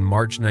commenced in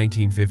March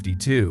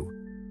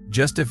 1952,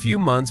 just a few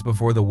months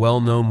before the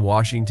well-known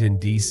Washington,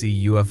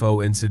 D.C.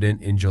 UFO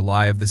incident in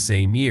July of the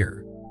same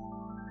year.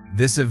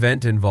 This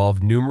event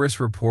involved numerous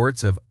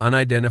reports of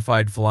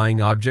unidentified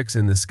flying objects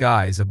in the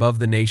skies above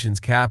the nation's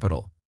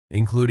capital,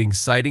 including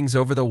sightings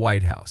over the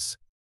White House.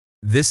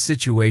 This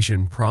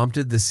situation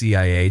prompted the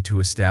CIA to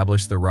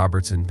establish the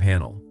Robertson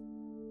Panel,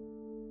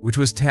 which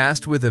was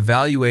tasked with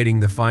evaluating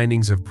the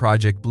findings of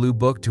Project Blue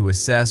Book to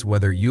assess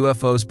whether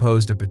UFOs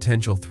posed a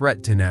potential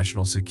threat to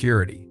national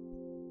security.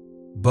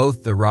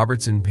 Both the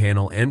Robertson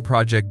Panel and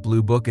Project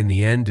Blue Book in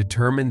the end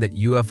determined that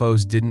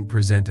UFOs didn't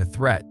present a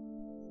threat.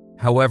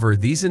 However,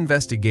 these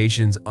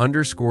investigations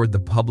underscored the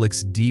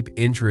public's deep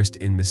interest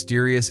in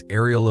mysterious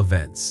aerial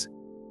events,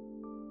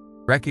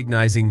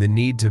 recognizing the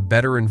need to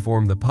better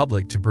inform the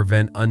public to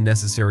prevent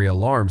unnecessary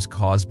alarms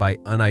caused by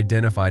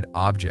unidentified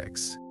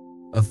objects.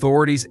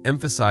 Authorities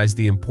emphasized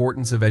the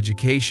importance of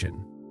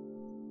education,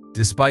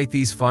 Despite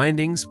these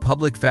findings,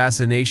 public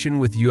fascination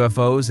with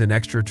UFOs and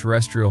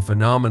extraterrestrial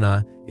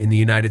phenomena in the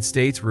United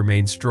States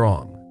remains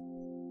strong.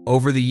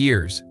 Over the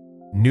years,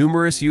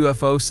 numerous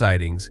UFO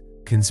sightings,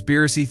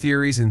 conspiracy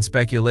theories, and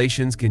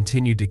speculations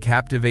continue to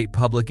captivate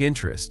public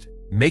interest,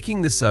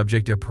 making the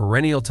subject a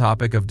perennial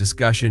topic of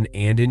discussion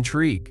and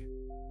intrigue.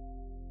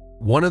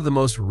 One of the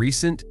most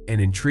recent and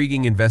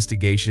intriguing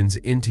investigations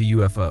into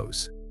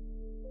UFOs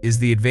is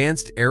the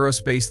Advanced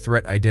Aerospace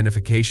Threat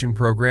Identification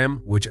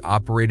Program, which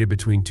operated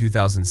between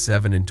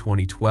 2007 and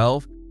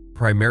 2012,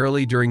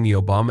 primarily during the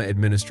Obama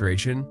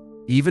administration.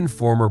 Even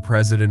former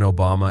President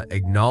Obama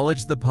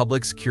acknowledged the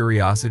public's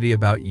curiosity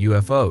about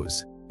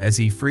UFOs, as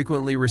he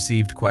frequently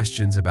received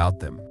questions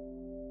about them.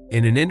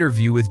 In an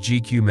interview with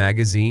GQ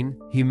magazine,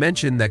 he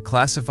mentioned that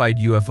classified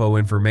UFO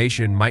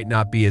information might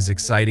not be as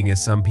exciting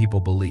as some people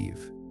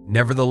believe.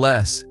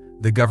 Nevertheless,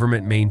 the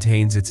government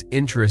maintains its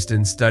interest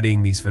in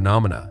studying these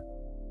phenomena.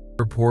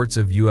 Reports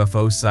of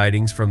UFO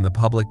sightings from the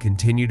public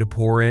continue to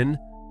pour in,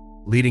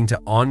 leading to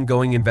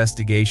ongoing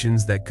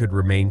investigations that could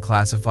remain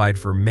classified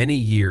for many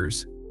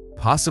years,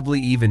 possibly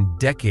even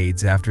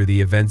decades after the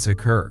events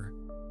occur.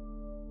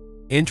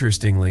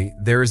 Interestingly,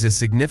 there is a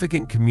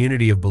significant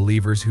community of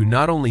believers who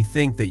not only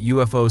think that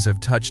UFOs have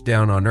touched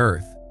down on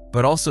Earth,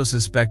 but also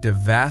suspect a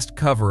vast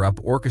cover-up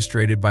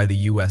orchestrated by the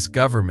US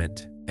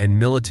government and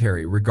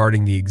military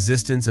regarding the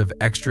existence of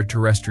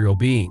extraterrestrial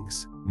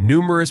beings.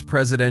 Numerous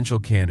presidential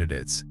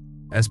candidates,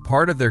 as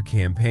part of their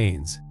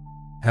campaigns,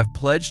 have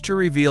pledged to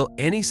reveal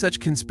any such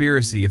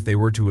conspiracy if they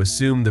were to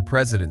assume the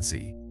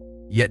presidency,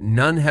 yet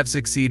none have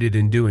succeeded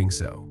in doing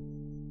so.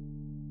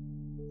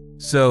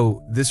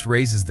 So, this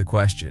raises the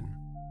question: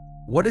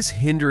 what is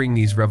hindering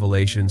these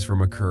revelations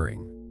from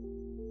occurring?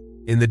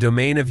 In the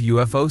domain of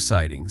UFO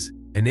sightings,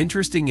 an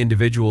interesting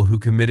individual who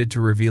committed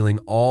to revealing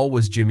all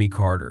was Jimmy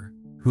Carter,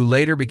 who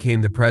later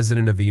became the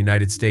President of the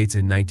United States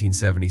in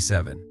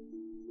 1977.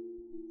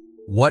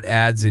 What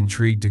adds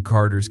intrigue to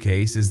Carter's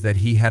case is that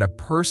he had a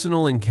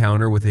personal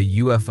encounter with a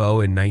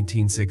UFO in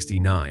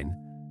 1969,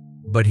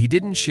 but he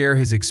didn't share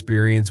his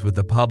experience with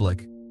the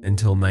public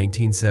until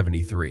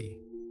 1973.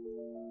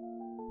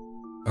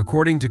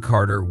 According to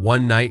Carter,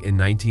 one night in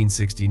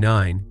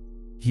 1969,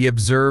 he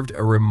observed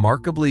a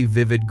remarkably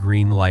vivid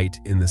green light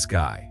in the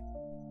sky.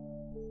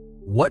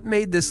 What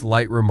made this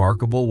light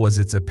remarkable was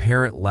its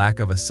apparent lack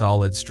of a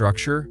solid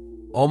structure,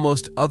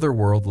 almost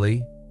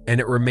otherworldly, and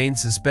it remained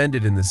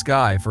suspended in the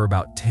sky for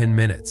about 10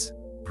 minutes,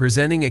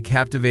 presenting a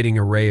captivating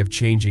array of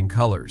changing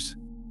colors.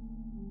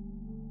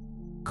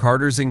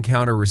 Carter's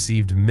encounter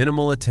received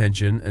minimal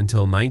attention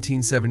until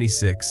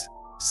 1976,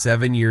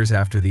 7 years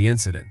after the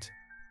incident.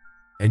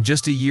 And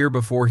just a year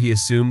before he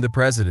assumed the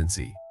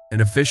presidency,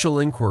 an official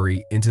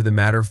inquiry into the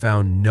matter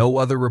found no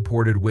other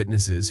reported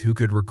witnesses who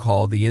could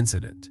recall the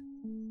incident.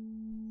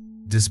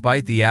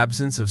 Despite the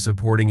absence of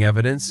supporting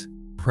evidence,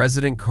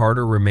 President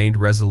Carter remained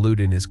resolute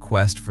in his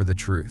quest for the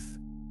truth.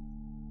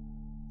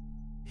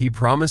 He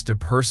promised to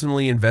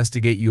personally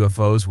investigate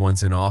UFOs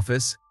once in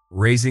office,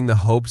 raising the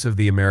hopes of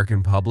the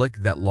American public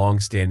that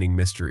long-standing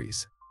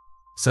mysteries,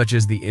 such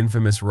as the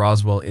infamous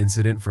Roswell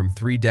incident from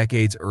 3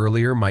 decades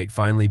earlier, might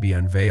finally be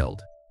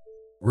unveiled.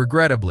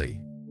 Regrettably,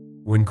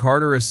 when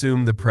Carter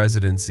assumed the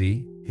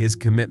presidency, his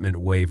commitment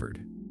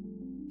wavered.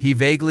 He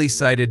vaguely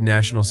cited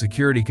national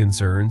security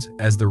concerns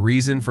as the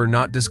reason for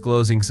not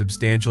disclosing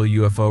substantial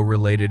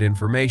UFO-related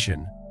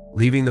information,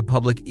 leaving the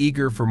public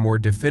eager for more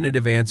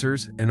definitive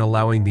answers and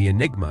allowing the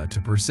enigma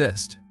to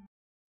persist.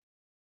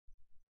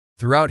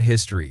 Throughout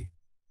history,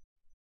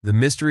 the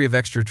mystery of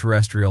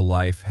extraterrestrial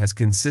life has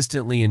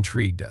consistently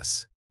intrigued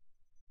us.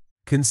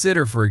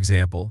 Consider, for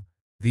example,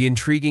 the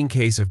intriguing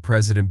case of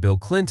President Bill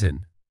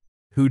Clinton,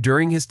 who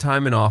during his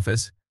time in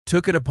office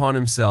took it upon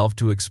himself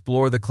to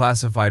explore the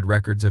classified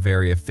records of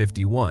Area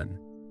 51.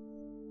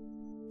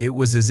 It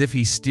was as if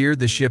he steered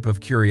the ship of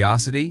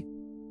curiosity,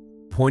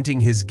 pointing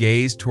his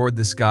gaze toward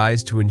the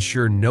skies to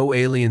ensure no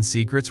alien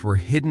secrets were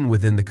hidden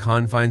within the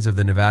confines of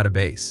the Nevada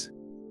base.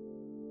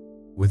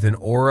 With an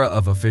aura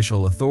of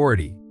official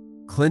authority,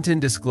 Clinton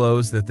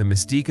disclosed that the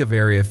mystique of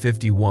Area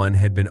 51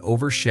 had been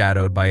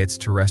overshadowed by its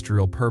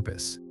terrestrial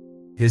purpose.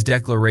 His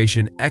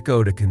declaration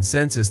echoed a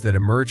consensus that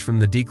emerged from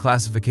the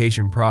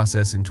declassification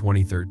process in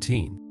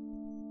 2013.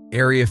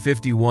 Area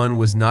 51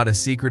 was not a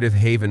secretive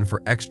haven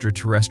for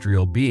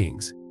extraterrestrial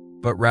beings,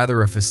 but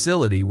rather a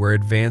facility where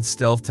advanced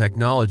stealth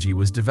technology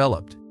was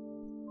developed.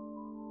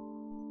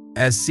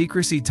 As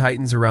secrecy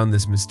tightens around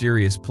this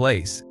mysterious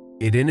place,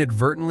 it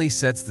inadvertently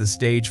sets the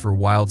stage for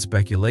wild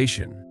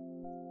speculation.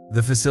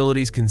 The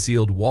facility's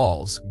concealed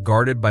walls,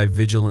 guarded by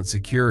vigilant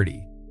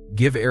security,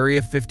 give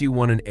Area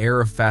 51 an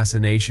air of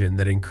fascination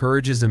that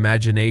encourages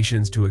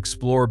imaginations to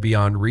explore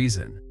beyond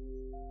reason.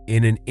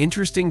 In an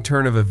interesting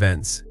turn of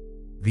events,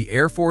 the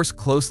Air Force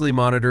closely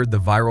monitored the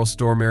viral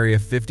Storm Area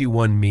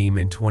 51 meme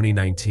in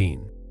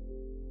 2019.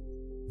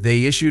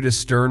 They issued a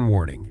stern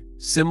warning,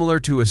 similar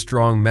to a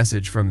strong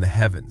message from the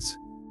heavens,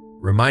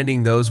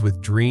 reminding those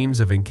with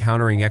dreams of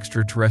encountering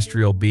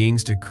extraterrestrial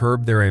beings to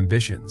curb their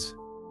ambitions.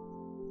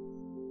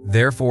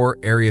 Therefore,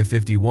 Area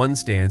 51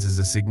 stands as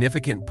a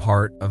significant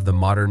part of the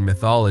modern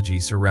mythology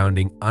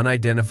surrounding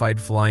unidentified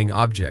flying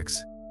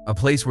objects, a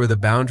place where the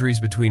boundaries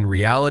between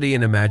reality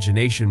and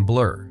imagination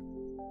blur.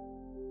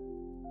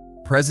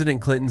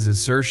 President Clinton's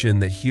assertion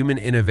that human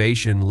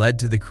innovation led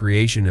to the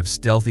creation of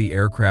stealthy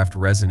aircraft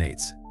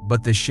resonates,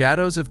 but the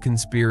shadows of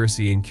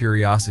conspiracy and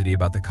curiosity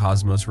about the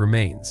cosmos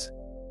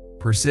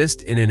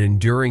persist in an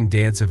enduring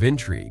dance of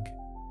intrigue.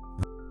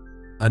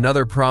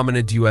 Another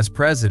prominent U.S.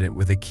 president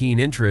with a keen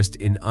interest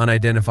in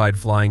unidentified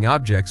flying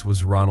objects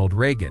was Ronald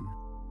Reagan.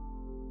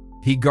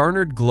 He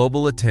garnered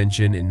global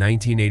attention in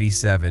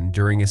 1987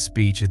 during a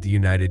speech at the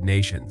United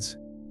Nations.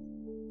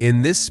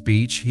 In this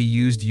speech, he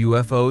used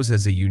UFOs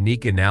as a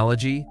unique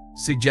analogy,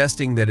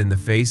 suggesting that in the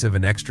face of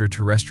an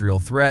extraterrestrial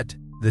threat,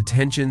 the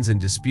tensions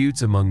and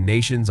disputes among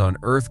nations on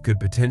Earth could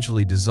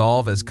potentially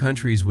dissolve as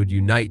countries would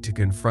unite to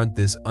confront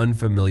this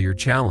unfamiliar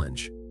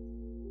challenge.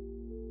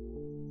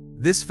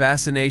 This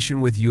fascination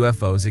with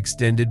UFOs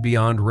extended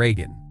beyond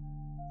Reagan.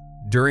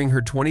 During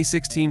her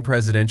 2016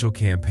 presidential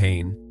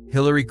campaign,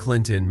 Hillary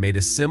Clinton made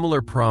a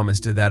similar promise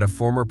to that of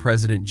former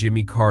President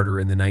Jimmy Carter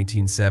in the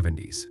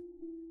 1970s.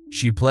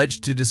 She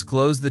pledged to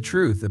disclose the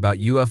truth about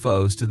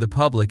UFOs to the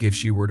public if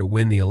she were to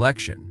win the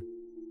election.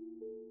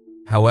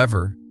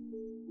 However,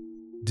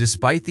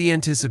 despite the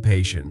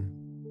anticipation,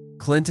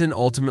 Clinton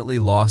ultimately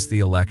lost the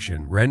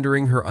election,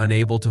 rendering her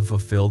unable to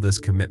fulfill this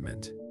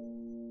commitment.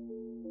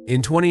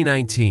 In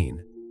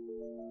 2019,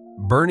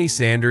 Bernie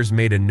Sanders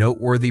made a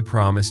noteworthy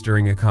promise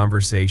during a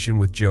conversation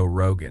with Joe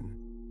Rogan.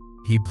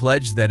 He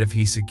pledged that if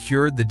he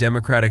secured the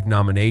Democratic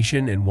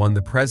nomination and won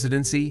the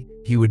presidency,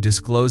 he would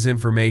disclose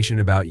information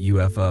about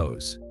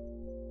UFOs.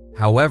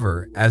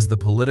 However, as the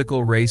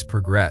political race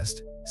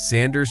progressed,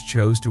 Sanders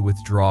chose to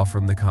withdraw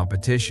from the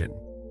competition,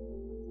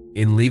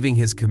 in leaving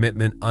his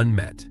commitment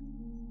unmet.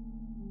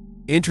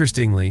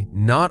 Interestingly,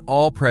 not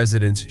all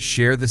presidents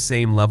share the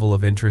same level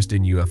of interest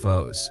in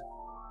UFOs.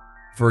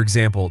 For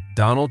example,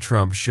 Donald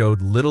Trump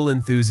showed little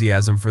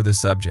enthusiasm for the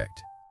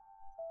subject.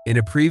 In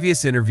a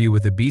previous interview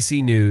with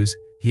ABC News,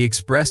 he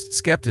expressed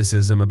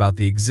skepticism about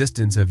the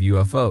existence of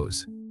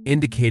UFOs,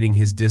 indicating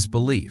his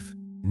disbelief.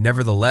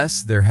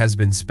 Nevertheless, there has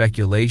been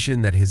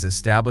speculation that his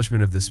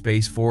establishment of the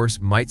Space Force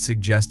might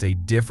suggest a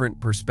different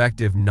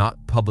perspective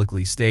not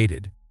publicly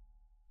stated.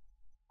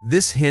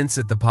 This hints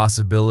at the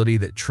possibility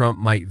that Trump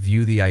might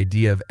view the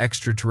idea of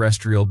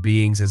extraterrestrial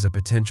beings as a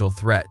potential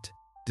threat,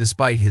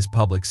 despite his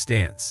public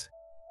stance.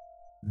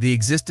 The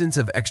existence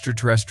of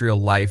extraterrestrial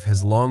life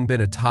has long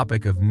been a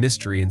topic of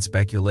mystery and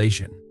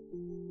speculation.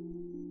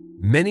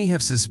 Many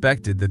have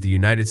suspected that the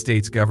United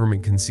States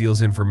government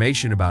conceals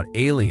information about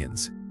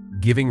aliens,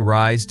 giving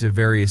rise to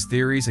various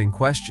theories and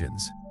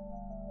questions.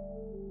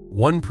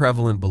 One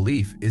prevalent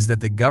belief is that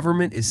the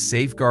government is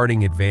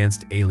safeguarding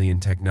advanced alien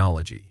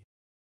technology,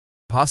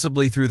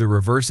 possibly through the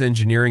reverse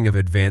engineering of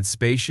advanced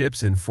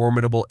spaceships and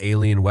formidable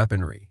alien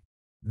weaponry.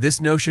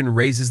 This notion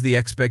raises the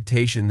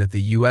expectation that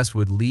the U.S.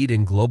 would lead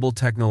in global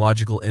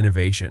technological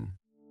innovation.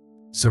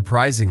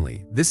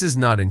 Surprisingly, this is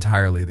not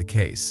entirely the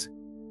case.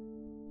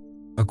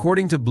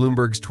 According to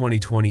Bloomberg's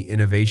 2020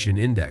 Innovation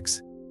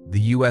Index, the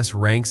U.S.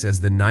 ranks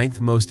as the 9th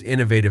most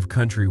innovative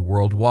country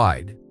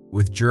worldwide,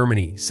 with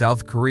Germany,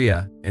 South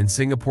Korea, and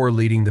Singapore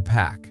leading the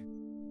pack.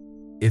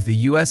 If the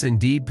U.S.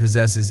 indeed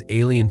possesses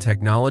alien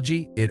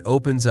technology, it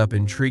opens up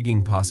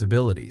intriguing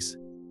possibilities.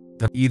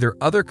 Either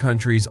other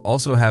countries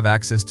also have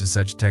access to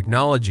such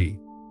technology,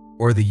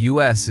 or the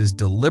U.S. is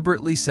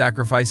deliberately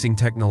sacrificing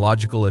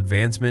technological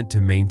advancement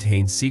to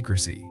maintain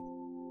secrecy.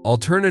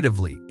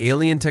 Alternatively,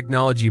 alien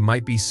technology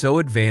might be so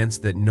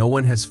advanced that no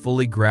one has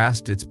fully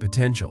grasped its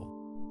potential.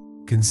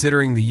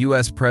 Considering the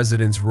U.S.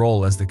 president's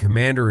role as the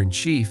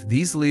commander-in-chief,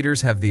 these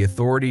leaders have the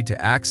authority to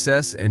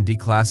access and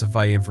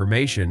declassify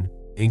information,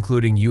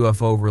 including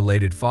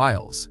UFO-related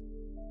files.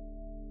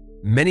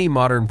 Many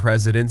modern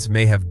presidents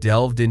may have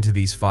delved into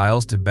these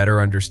files to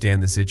better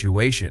understand the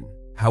situation.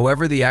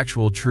 However, the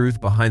actual truth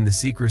behind the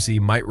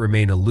secrecy might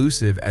remain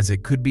elusive, as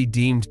it could be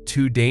deemed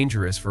too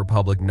dangerous for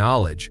public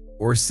knowledge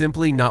or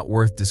simply not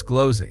worth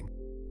disclosing.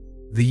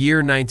 The year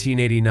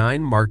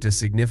 1989 marked a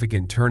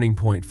significant turning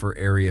point for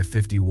Area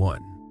 51.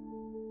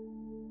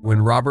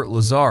 When Robert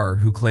Lazar,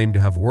 who claimed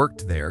to have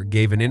worked there,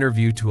 gave an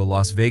interview to a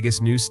Las Vegas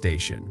news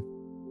station,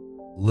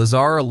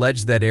 Lazar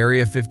alleged that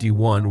Area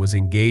 51 was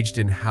engaged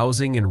in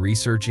housing and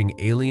researching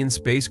alien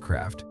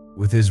spacecraft,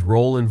 with his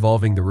role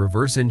involving the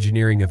reverse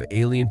engineering of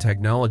alien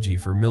technology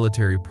for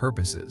military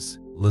purposes.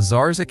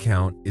 Lazar's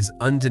account is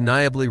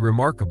undeniably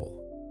remarkable.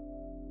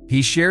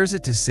 He shares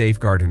it to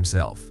safeguard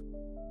himself.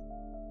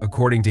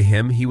 According to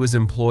him, he was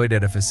employed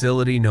at a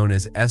facility known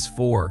as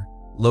S4,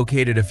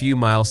 located a few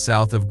miles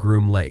south of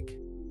Groom Lake.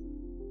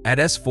 At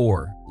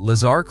S4,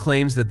 Lazar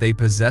claims that they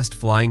possessed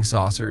flying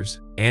saucers,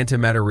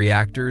 antimatter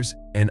reactors,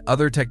 and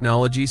other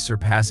technologies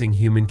surpassing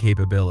human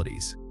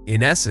capabilities.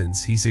 In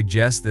essence, he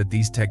suggests that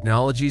these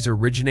technologies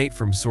originate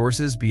from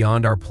sources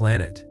beyond our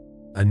planet,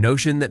 a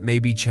notion that may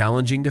be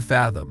challenging to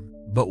fathom,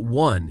 but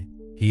one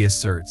he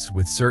asserts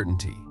with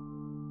certainty.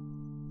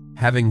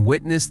 Having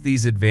witnessed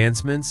these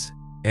advancements,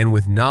 and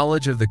with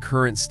knowledge of the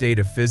current state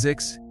of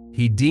physics,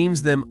 he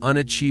deems them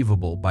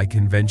unachievable by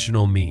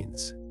conventional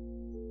means.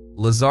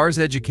 Lazar's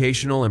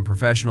educational and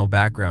professional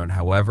background,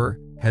 however,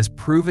 has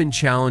proven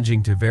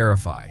challenging to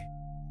verify.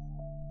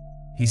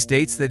 He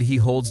states that he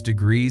holds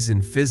degrees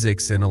in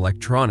physics and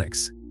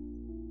electronics,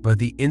 but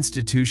the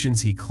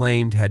institutions he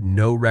claimed had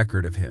no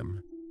record of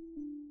him.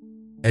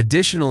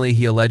 Additionally,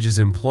 he alleges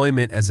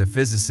employment as a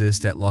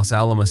physicist at Los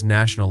Alamos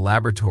National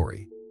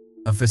Laboratory,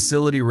 a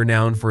facility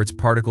renowned for its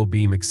particle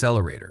beam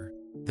accelerator.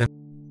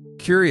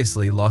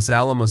 Curiously, Los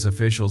Alamos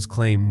officials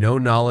claim no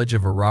knowledge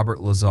of a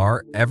Robert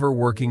Lazar ever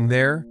working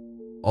there,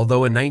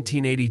 although a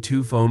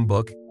 1982 phone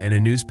book and a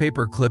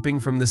newspaper clipping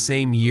from the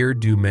same year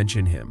do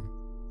mention him.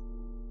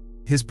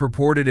 His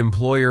purported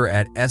employer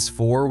at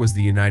S4 was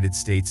the United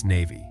States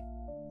Navy.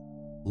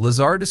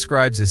 Lazar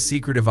describes a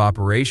secretive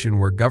operation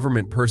where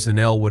government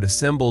personnel would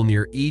assemble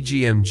near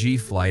EGMG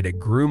flight at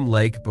Groom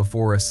Lake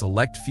before a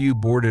select few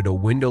boarded a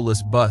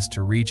windowless bus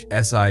to reach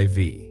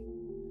SIV.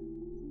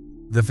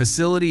 The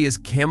facility is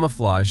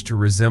camouflaged to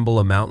resemble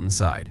a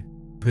mountainside,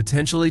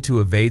 potentially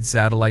to evade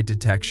satellite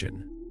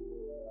detection.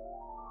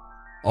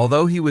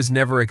 Although he was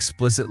never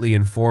explicitly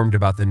informed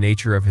about the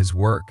nature of his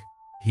work,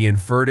 he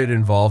inferred it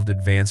involved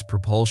advanced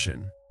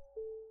propulsion.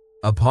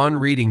 Upon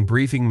reading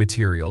briefing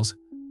materials,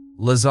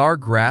 Lazar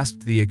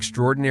grasped the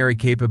extraordinary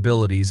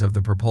capabilities of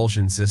the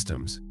propulsion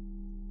systems.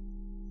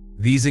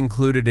 These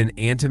included an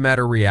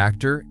antimatter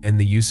reactor and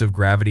the use of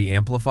gravity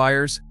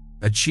amplifiers,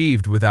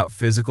 achieved without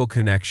physical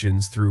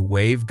connections through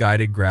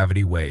wave-guided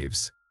gravity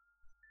waves.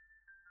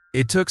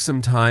 It took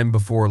some time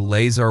before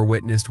Lazar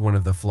witnessed one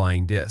of the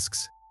flying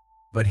discs,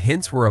 but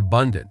hints were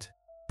abundant.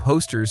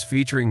 Posters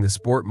featuring the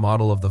sport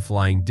model of the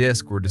flying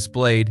disc were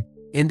displayed,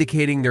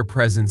 indicating their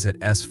presence at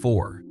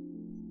S4.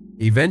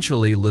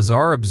 Eventually,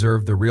 Lazar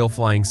observed the real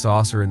flying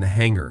saucer in the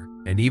hangar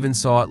and even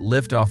saw it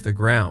lift off the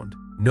ground.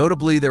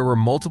 Notably, there were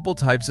multiple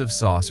types of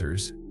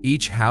saucers,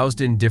 each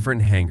housed in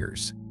different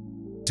hangars.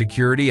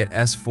 Security at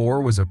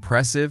S4 was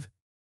oppressive,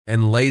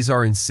 and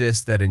Lazar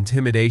insists that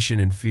intimidation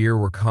and fear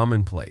were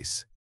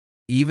commonplace.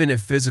 Even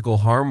if physical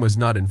harm was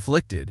not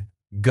inflicted,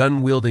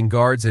 gun-wielding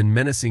guards and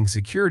menacing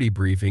security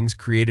briefings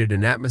created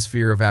an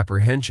atmosphere of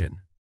apprehension.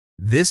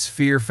 This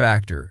fear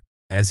factor,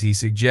 as he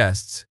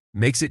suggests,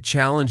 makes it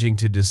challenging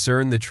to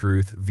discern the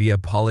truth via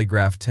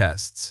polygraph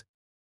tests.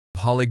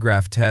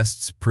 Polygraph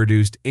tests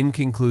produced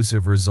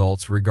inconclusive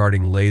results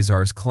regarding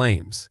Lazar's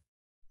claims,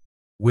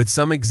 with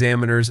some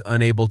examiners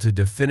unable to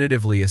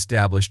definitively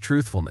establish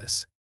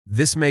truthfulness.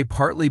 This may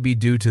partly be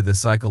due to the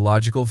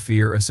psychological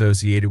fear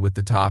associated with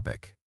the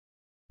topic.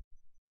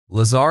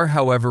 Lazar,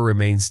 however,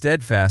 remains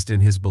steadfast in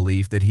his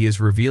belief that he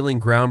is revealing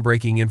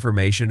groundbreaking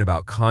information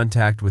about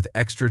contact with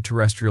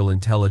extraterrestrial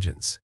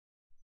intelligence,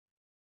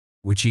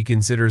 which he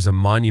considers a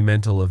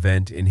monumental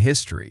event in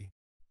history.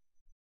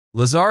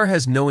 Lazar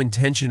has no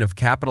intention of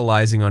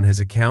capitalizing on his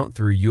account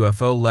through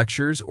UFO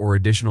lectures or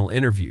additional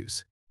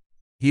interviews.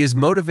 He is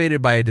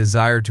motivated by a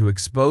desire to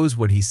expose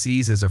what he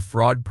sees as a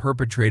fraud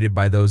perpetrated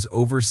by those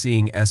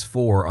overseeing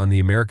S4 on the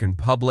American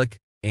public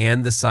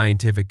and the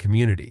scientific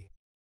community.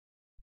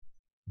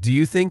 Do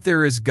you think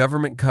there is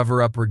government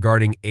cover-up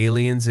regarding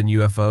aliens and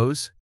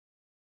UFOs?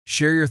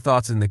 Share your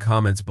thoughts in the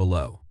comments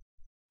below.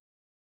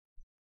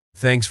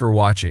 Thanks for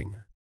watching.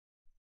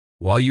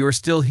 While you are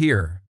still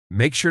here,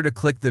 make sure to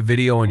click the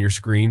video on your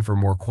screen for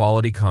more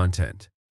quality content.